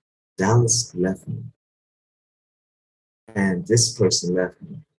leaves me. Dallas left me. And this person left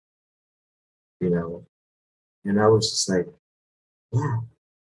me. And I was just like, wow.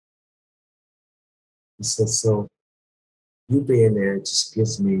 He said, so you being there just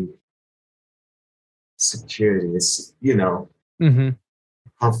gives me security. It's, Mm-hmm.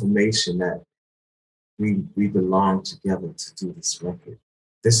 confirmation that we belong together to do this record.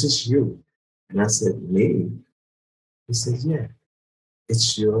 This is you. And I said, me? He said, yeah,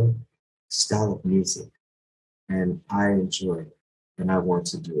 it's your style of music. And I enjoy it. And I want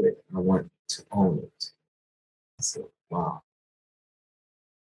to do it. I want to own it. I said, wow.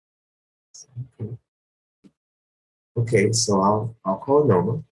 I said, okay. Okay, so I'll call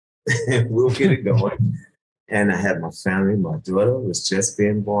Norma and we'll get it going. And I had my family. My daughter was just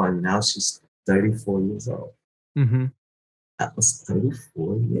being born. Now she's 34 years old. Mm-hmm. That was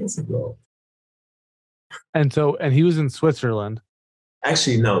 34 years ago. And he was in Switzerland.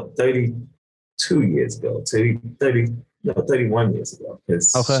 Actually, no, 32 years ago. 31 years ago.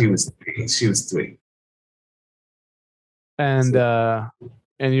 Because she was 3. She was 3. And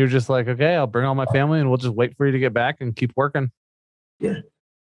and you're just like, okay, I'll bring all my family and we'll just wait for you to get back and keep working. Yeah.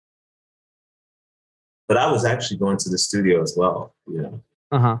 But I was actually going to the studio as well,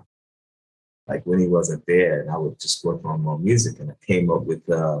 Uh-huh. Like when he wasn't there, and I would just work on more music. And I came up with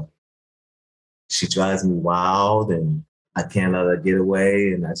She Drives Me Wild and I Can't Let Her Get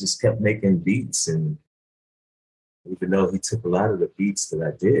Away. And I just kept making beats. And even though he took a lot of the beats that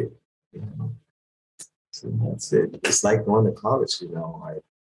I did, so that's it. It's like going to college, I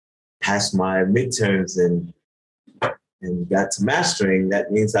passed my midterms and got to mastering.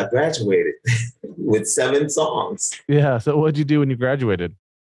 That means I graduated with 7 songs. Yeah. So what'd you do when you graduated?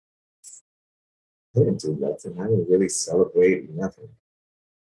 I didn't do nothing. I didn't really celebrate nothing.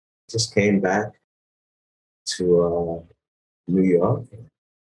 Just came back to New York.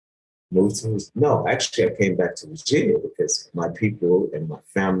 Moved to no, actually, I came back to Virginia because my people and my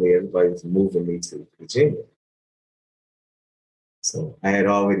family, everybody was moving me to Virginia. So I had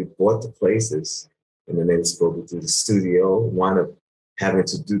already bought the places, and then they were supposed to do the studio. Wound up having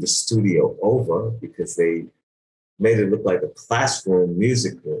to do the studio over because they made it look like a classroom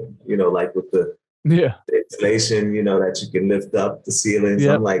music room, like with the Yeah. insulation, that you can lift up the ceilings.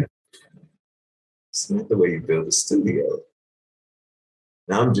 Yep. I'm like, it's not the way you build a studio.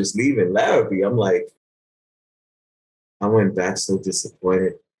 Now I'm just leaving Larrabee. I'm like, I went back so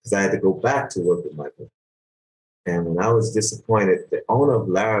disappointed because I had to go back to work with Michael. And when I was disappointed, the owner of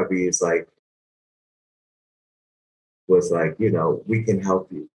Larrabee was like, we can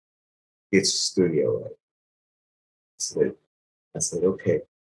help you get your studio right. I said, okay,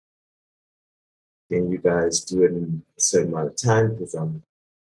 can you guys do it in a certain amount of time? Because I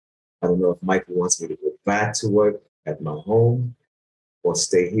don't know if Michael wants me to go back to work at my home or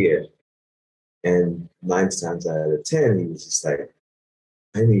stay here. And 9 times out of 10, he was just like,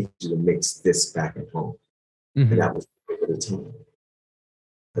 I need you to mix this back at home. Mm-hmm. And that was over the time.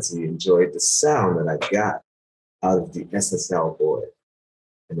 Because he enjoyed the sound that I got out of the SSL board.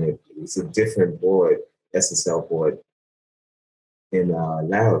 And it was a different board, SSL board in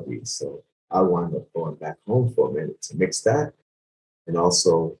Larrabee. So I wound up going back home for a minute to mix that and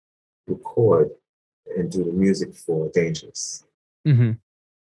also record and do the music for Dangerous. Mm-hmm.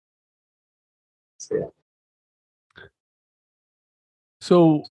 So yeah.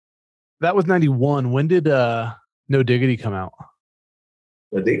 So that was 91. When did No Diggity come out?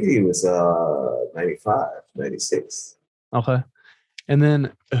 No Diggity was 95, 96. Okay. And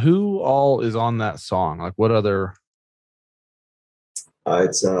then who all is on that song? Like what other?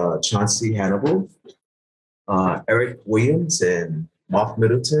 It's Chauncey Hannibal, Eric Williams, and Mark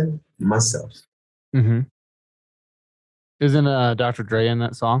Middleton, and myself. Mm-hmm. Isn't Dr. Dre in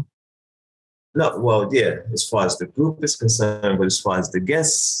that song? No, well, yeah, as far as the group is concerned, but as far as the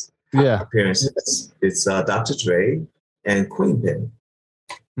guests appearances, it's Dr. Dre and Queen Pen.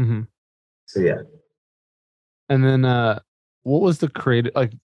 Mm-hmm. So yeah. And then what was the creative,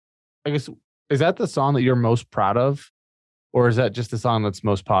 like, I guess, is that the song that you're most proud of? Or is that just the song that's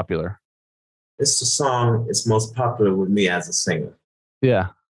most popular? It's the song that's most popular with me as a singer.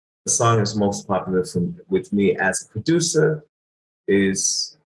 Yeah. The song that's most popular with me as a producer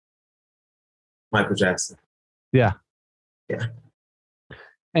is Michael Jackson. Yeah. Yeah.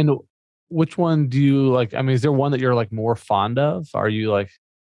 And which one do you like? I mean, is there one that you're like more fond of? Are you like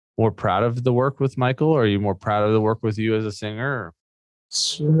more proud of the work with Michael? Or are you more proud of the work with you as a singer?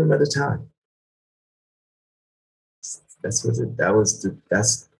 Just remember the time. That's the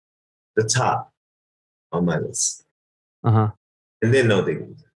top on my list. Uh-huh. And then No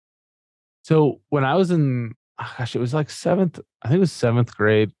Diggity. So when I was in, gosh, it was like I think it was 7th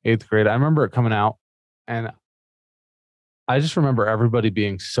grade, 8th grade. I remember it coming out and I just remember everybody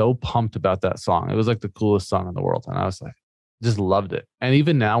being so pumped about that song. It was like the coolest song in the world. And I was like, just loved it. And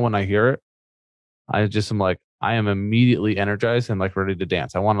even now when I hear it, I just am like, I am immediately energized and like ready to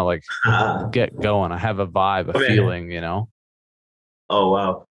dance. I want to like get going. I have a vibe, a feeling, Oh,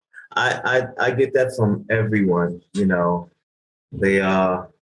 wow. I get that from everyone, They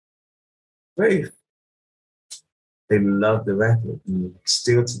are they love the record. And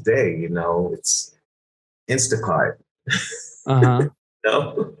still today, it's Instacart. Uh-huh.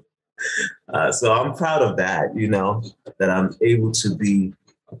 So I'm proud of that, that I'm able to be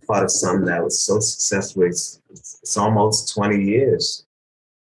a part of something that was so successful. It's almost 20 years.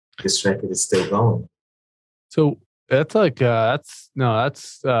 This record is still going. So that's like, that's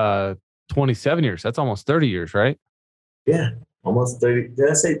 27 years. That's almost 30 years, right? Yeah, almost 30. Did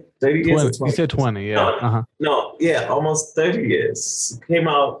I say 30 years or 20? You said 20, yeah. No, yeah, almost 30 years. It came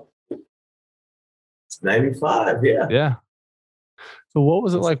out 95, yeah. Yeah. So what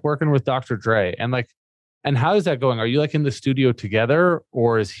was it like working with Dr. Dre? And how is that going? Are you like in the studio together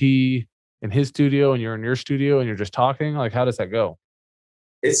or is he in his studio and you're in your studio and you're just talking? Like, how does that go?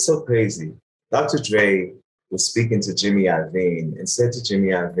 It's so crazy. Dr. Dre was speaking to Jimmy Iovine and said to Jimmy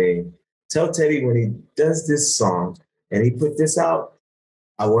Iovine, tell Teddy when he does this song and he put this out,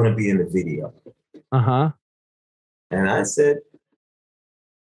 I want to be in the video. Uh-huh. And I said,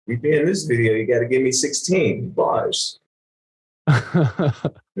 you be in this video, you got to give me 16 bars.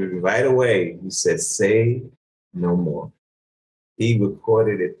 Right away, he said, say no more. He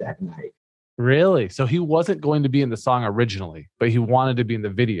recorded it that night. Really? So he wasn't going to be in the song originally, but he wanted to be in the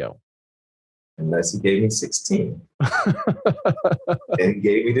video. Unless he gave me 16. And he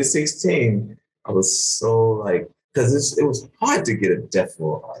gave me the 16. I was so like, because it was hard to get a death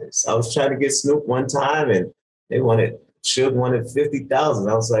row artist. I was trying to get Snoop one time, and Suge wanted 50,000.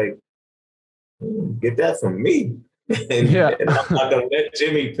 I was like, get that from me. Yeah. And I'm not going to let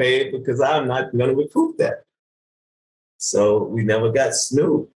Jimmy pay it because I'm not going to recoup that. So we never got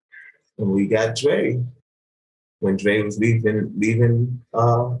Snoop, and we got Dre when Dre was leaving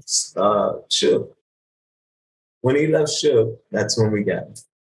Suge. When he left Suge, that's when we got him.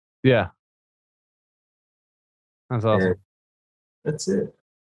 Yeah. That's awesome. And that's it.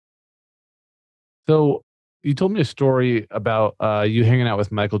 So you told me a story about you hanging out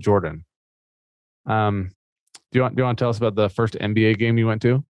with Michael Jordan. Do you want to tell us about the first NBA game you went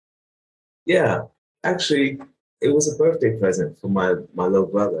to? Yeah, actually, it was a birthday present for my little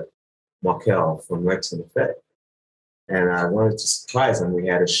brother, Markel from Rex and Effect. And I wanted to surprise him. We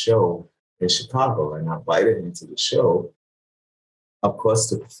had a show in Chicago, and I invited him to the show, of course,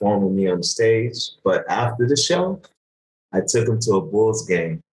 to perform with me on the stage. But after the show, I took him to a Bulls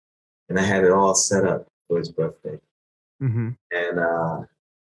game, and I had it all set up for his birthday. Mm-hmm. And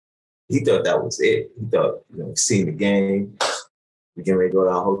he thought that was it. He thought, seeing the game, we can ready to go to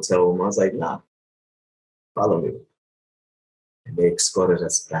our hotel room. I was like, nah, follow me. And they escorted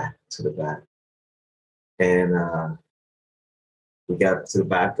us back to the back. And we got to the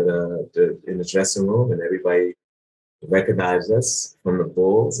back of in the dressing room, and everybody recognized us from the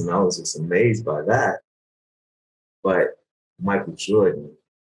Bulls, and I was just amazed by that. But Michael Jordan,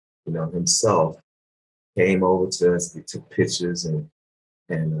 himself came over to us. We took pictures, and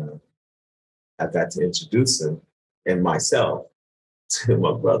I got to introduce him and myself to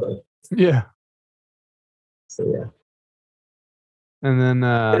my brother. Yeah. So yeah. And then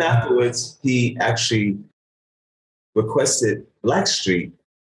And afterwards, he actually requested Blackstreet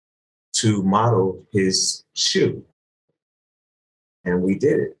to model his shoe. And we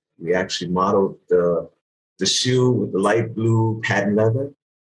did it. We actually modeled the shoe with the light blue patent leather.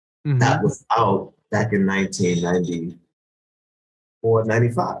 mm-hmm. That was out back in 1994,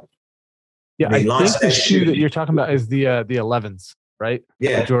 95. Yeah, I think the shoe that you're talking about is the 11s, right?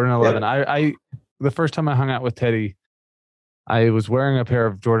 Yeah, the Jordan 11. Yep. I the first time I hung out with Teddy, I was wearing a pair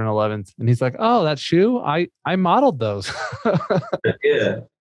of Jordan 11s, and he's like, "Oh, that shoe? I modeled those." Yeah,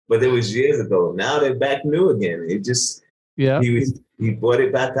 but it was years ago. Now they're back new again. He brought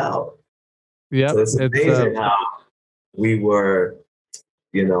it back out. Yeah, so it's amazing how we were,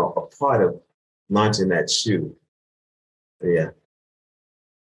 a part of launching that shoe. Yeah.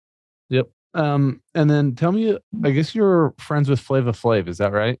 Yep. And then tell me, I guess you're friends with Flava Flav, is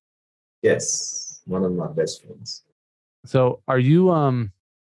that right? Yes, one of my best friends. So are you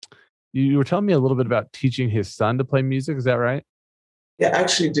you were telling me a little bit about teaching his son to play music, is that right? Yeah,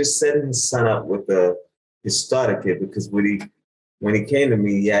 actually just setting his son up with his starter kit, because when he came to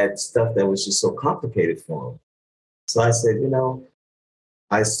me, he had stuff that was just so complicated for him. So I said,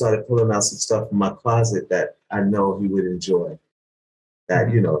 I started pulling out some stuff from my closet that I know he would enjoy, that,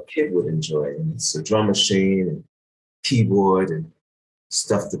 a kid would enjoy. And it's a drum machine and keyboard and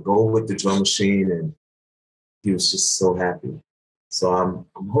stuff to go with the drum machine. And he was just so happy. So I'm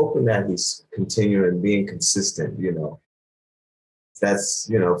hoping that he's continuing being consistent,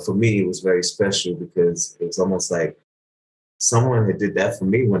 That's, for me, it was very special because it was almost like someone had did that for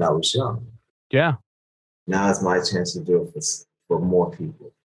me when I was young. Yeah. Now it's my chance to do it for more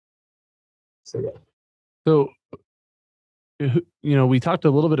people. So, yeah. So, we talked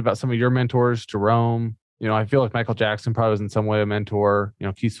a little bit about some of your mentors, Jerome. I feel like Michael Jackson probably was in some way a mentor.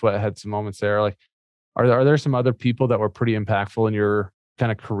 Keith Sweat had some moments there. Like, are there some other people that were pretty impactful in your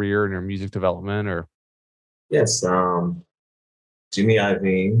kind of career and your music development? Or yes, Jimmy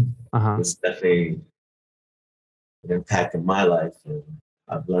Iovine was definitely an impact in my life, and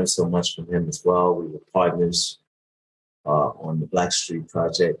I've learned so much from him as well. We were partners on the Blackstreet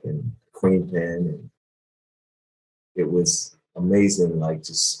project and Queen Pen, and it was amazing, like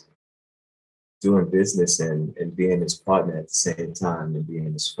just doing business and being his partner at the same time and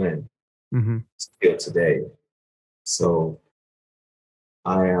being his friend still today. So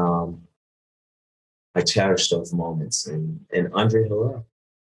I cherish those moments, and Andre Harrell,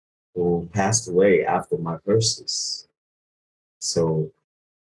 who passed away after my verses. So,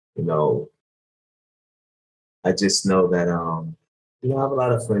 I just know that I have a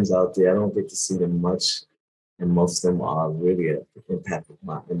lot of friends out there. I don't get to see them much, and most of them are really an impact in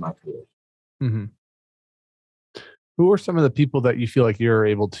my career. Mm-hmm. Who are some of the people that you feel like you're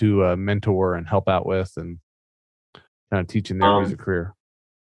able to mentor and help out with and kind of teach in their music career?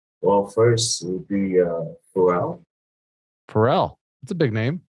 Well, first would be Pharrell. Pharrell, that's a big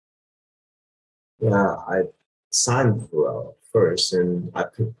name. Yeah, I signed Pharrell first, and I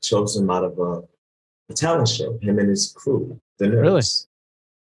chose him out of a talent show, him and his crew, the Really? Nerds.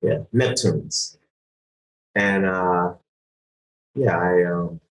 Yeah, Neptunes. And yeah, I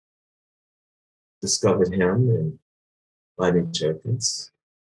discovered him and Lightning Jerkins.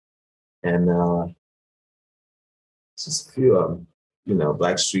 And just a few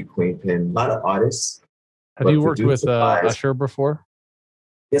Black Street Queen Pen, a lot of artists, Have but you worked produced with by, Usher before?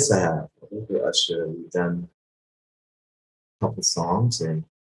 yes, I have. I worked with Usher. We've done a couple songs, and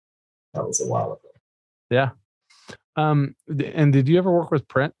that was a while ago. Yeah. And did you ever work with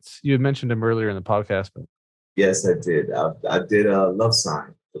Prince? You had mentioned him earlier in the podcast, but Yes, I did. I did a love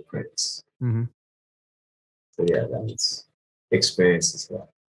sign for Prince. mm-hmm. So yeah, that was experience as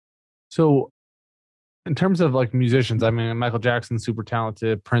well. So in terms of like musicians, I mean, Michael Jackson's super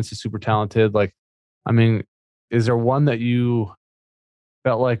talented, Prince is super talented. Like, I mean, is there one that you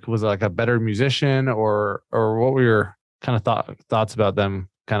felt like was like a better musician, or what were your kind of thoughts about them?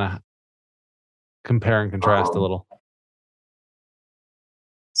 Kind of compare and contrast a little.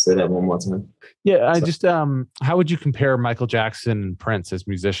 Say that one more time. Yeah, I just how would you compare Michael Jackson and Prince as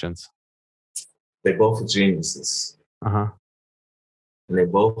musicians? They both were geniuses. Uh-huh. And they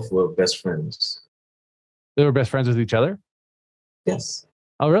both were best friends. They were best friends with each other? Yes.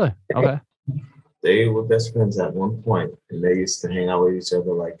 Oh, really? Okay. They were best friends at one point, and they used to hang out with each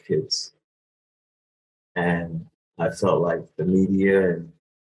other like kids. And I felt like the media and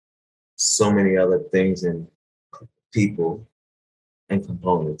so many other things and people and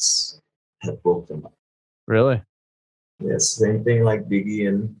components have broke them up. Really? Yes, same thing like Biggie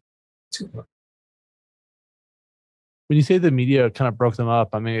and Tupac. When you say the media kind of broke them up,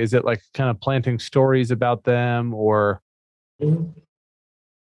 I mean, is it like kind of planting stories about them, or Mm-hmm.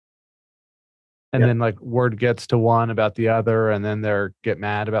 and then like word gets to one about the other, and then they're get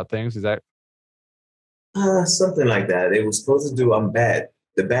mad about things? Is that Something like that. They were supposed to do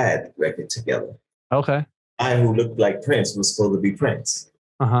the Bad record together. okay? I who looked like Prince was supposed to be Prince,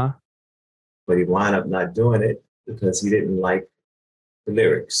 Uh-huh. but he wound up not doing it because he didn't like the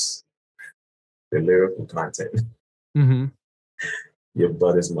lyrics, the lyrical content. Mm-hmm. Your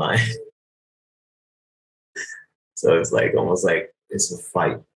butt is mine. So it's like almost like it's a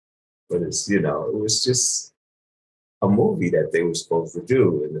fight, but it was just a movie that they were supposed to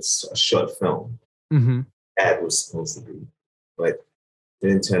do, and it's a short film. Mm-hmm. Ad was supposed to be, but it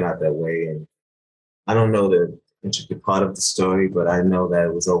didn't turn out that way. And I don't know the intricate part of the story, but I know that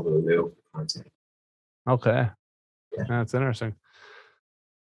it was over the lyrical content. Okay. Yeah. That's interesting.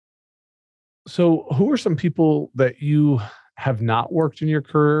 So who are some people that you have not worked in your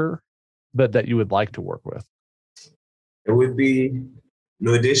career, but that you would like to work with? It would be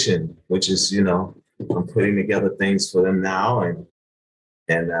New Edition, which is, I'm putting together things for them now, and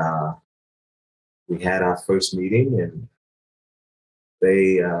we had our first meeting, and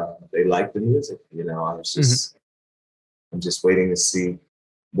they liked the music. I'm just waiting to see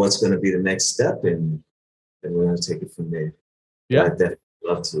what's going to be the next step, and we're going to take it from there. Yeah. But I definitely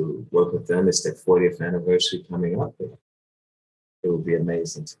love to work with them. It's their 40th anniversary coming up. And it would be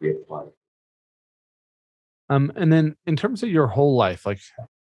amazing to be a part of. And then in terms of your whole life, like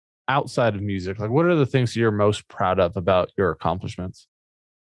outside of music, like what are the things you're most proud of about your accomplishments?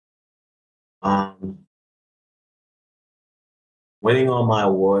 Winning all my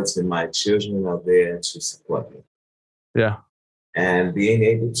awards, and my children are there to support me. Yeah. And being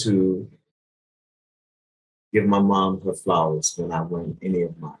able to give my mom her flowers when I win any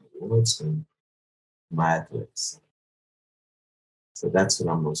of my awards and my athletes. So that's what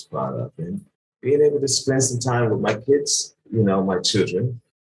I'm most proud of. And being able to spend some time with my kids, my children.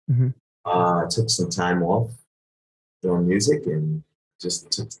 Mm-hmm. Took some time off doing music and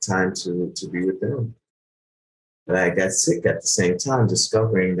just took the time to be with them. But I got sick at the same time,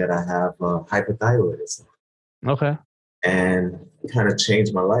 discovering that I have hypothyroidism. Okay. And it kind of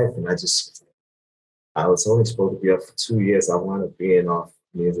changed my life. And I was only supposed to be up for 2 years. I wound up being off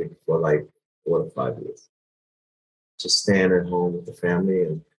music for like 4 to 5 years. Just staying at home with the family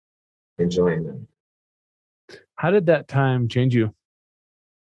and enjoying them. How did that time change you?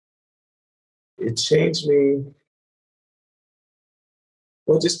 It changed me.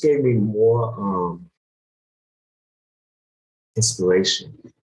 Well, it just gave me more inspiration.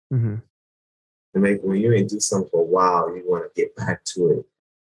 Mm-hmm. To make when you ain't do something for a while, you want to get back to it,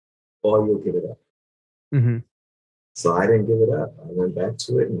 or you'll give it up. Mm-hmm. So I didn't give it up. I went back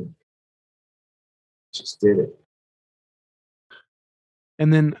to it and just did it.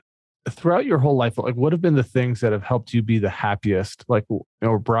 And then throughout your whole life, like what have been the things that have helped you be the happiest, like,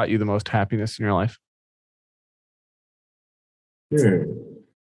 or brought you the most happiness in your life? The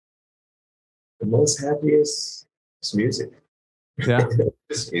most happiest is music. Yeah.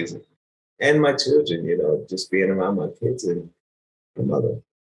 It's music. and my children, just being around my kids and my mother.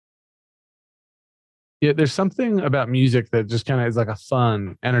 Yeah, there's something about music that just kind of is like a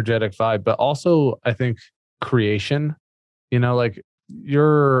fun, energetic vibe, but also I think creation, like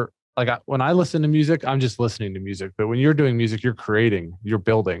when I listen to music, I'm just listening to music. But when you're doing music, you're creating, you're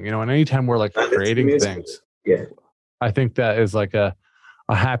building, and anytime we're like creating things, yeah, I think that is like a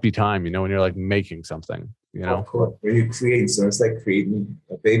happy time, when you're like making something, Of course. When you create, so it's like creating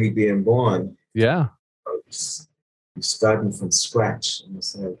a baby being born. Yeah. You're starting from scratch. And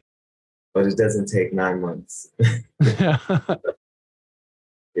it's like, but it doesn't take 9 months. Yeah.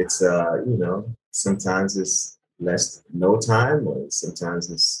 It's sometimes it's no time, or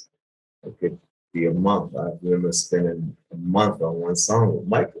sometimes it could be a month. I remember spending a month on one song with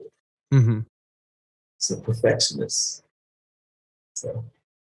Michael. Mm-hmm. It's a perfectionist. So.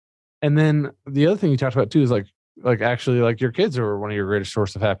 And then the other thing you talked about too is like actually like your kids are one of your greatest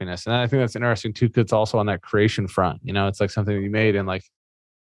source of happiness. And I think that's interesting too, because it's also on that creation front, it's like something that you made and like,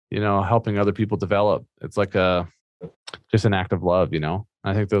 helping other people develop. It's like just an act of love,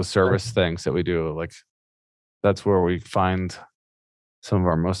 I think those service things that we do, like that's where we find some of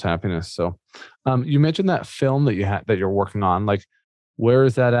our most happiness. So you mentioned that film that that you're working on, like where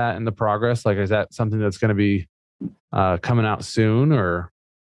is that at in the progress? Like, is that something that's going to be coming out soon or?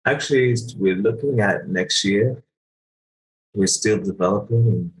 Actually, we're looking at next year. We're still developing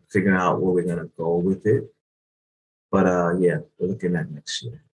and figuring out where we're going to go with it. But yeah, we're looking at next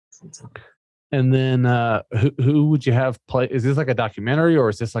year sometime. And then who would you have play? Is this like a documentary or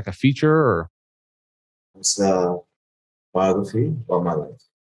is this like a feature or? It's a biography about my life.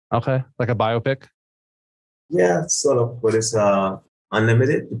 Okay, like a biopic? Yeah, sort of, but it's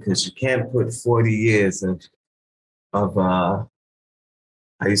unlimited because you can't put 40 years of how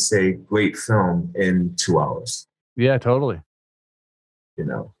you say great film in 2 hours. Yeah, totally.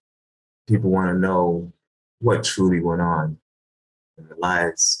 People want to know what truly went on in the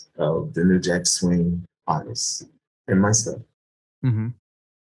lives of the New Jack Swing artists and myself. Mm-hmm.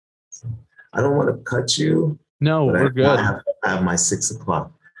 So I don't want to cut you. No, we're good. I have my 6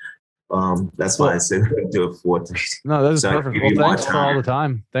 o'clock. That's why I said do it 4:30. No, that is perfect. Well, thanks for all the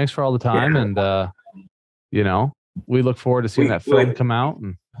time. Thanks for all the time. Yeah. And, we look forward to seeing that film come out.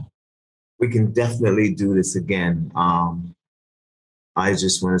 And we can definitely do this again. I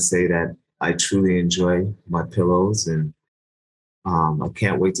just want to say that I truly enjoy my pillows, and I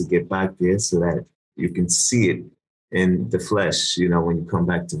can't wait to get back there so that you can see it in the flesh. When you come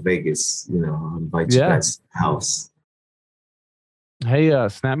back to Vegas, I'll invite you guys to the house. Hey,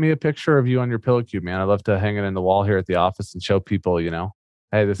 snap me a picture of you on your pillow cube, man. I'd love to hang it in the wall here at the office and show people,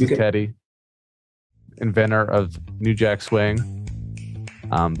 hey, this is Teddy, inventor of New Jack Swing.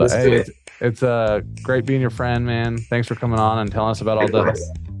 But hey, it's great being your friend, man. Thanks for coming on and telling us about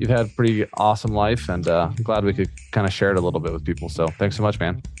you've had a pretty awesome life, and I'm glad we could kind of share it a little bit with people. So thanks so much,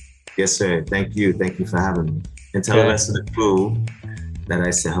 man. Yes, sir. Thank you. Thank you for having me. And tell the rest of the crew that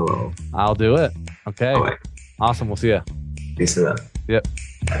I said hello. I'll do it. Okay. All right. Awesome. We'll see you. Peace and love. Yep.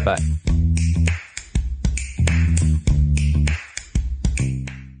 Bye.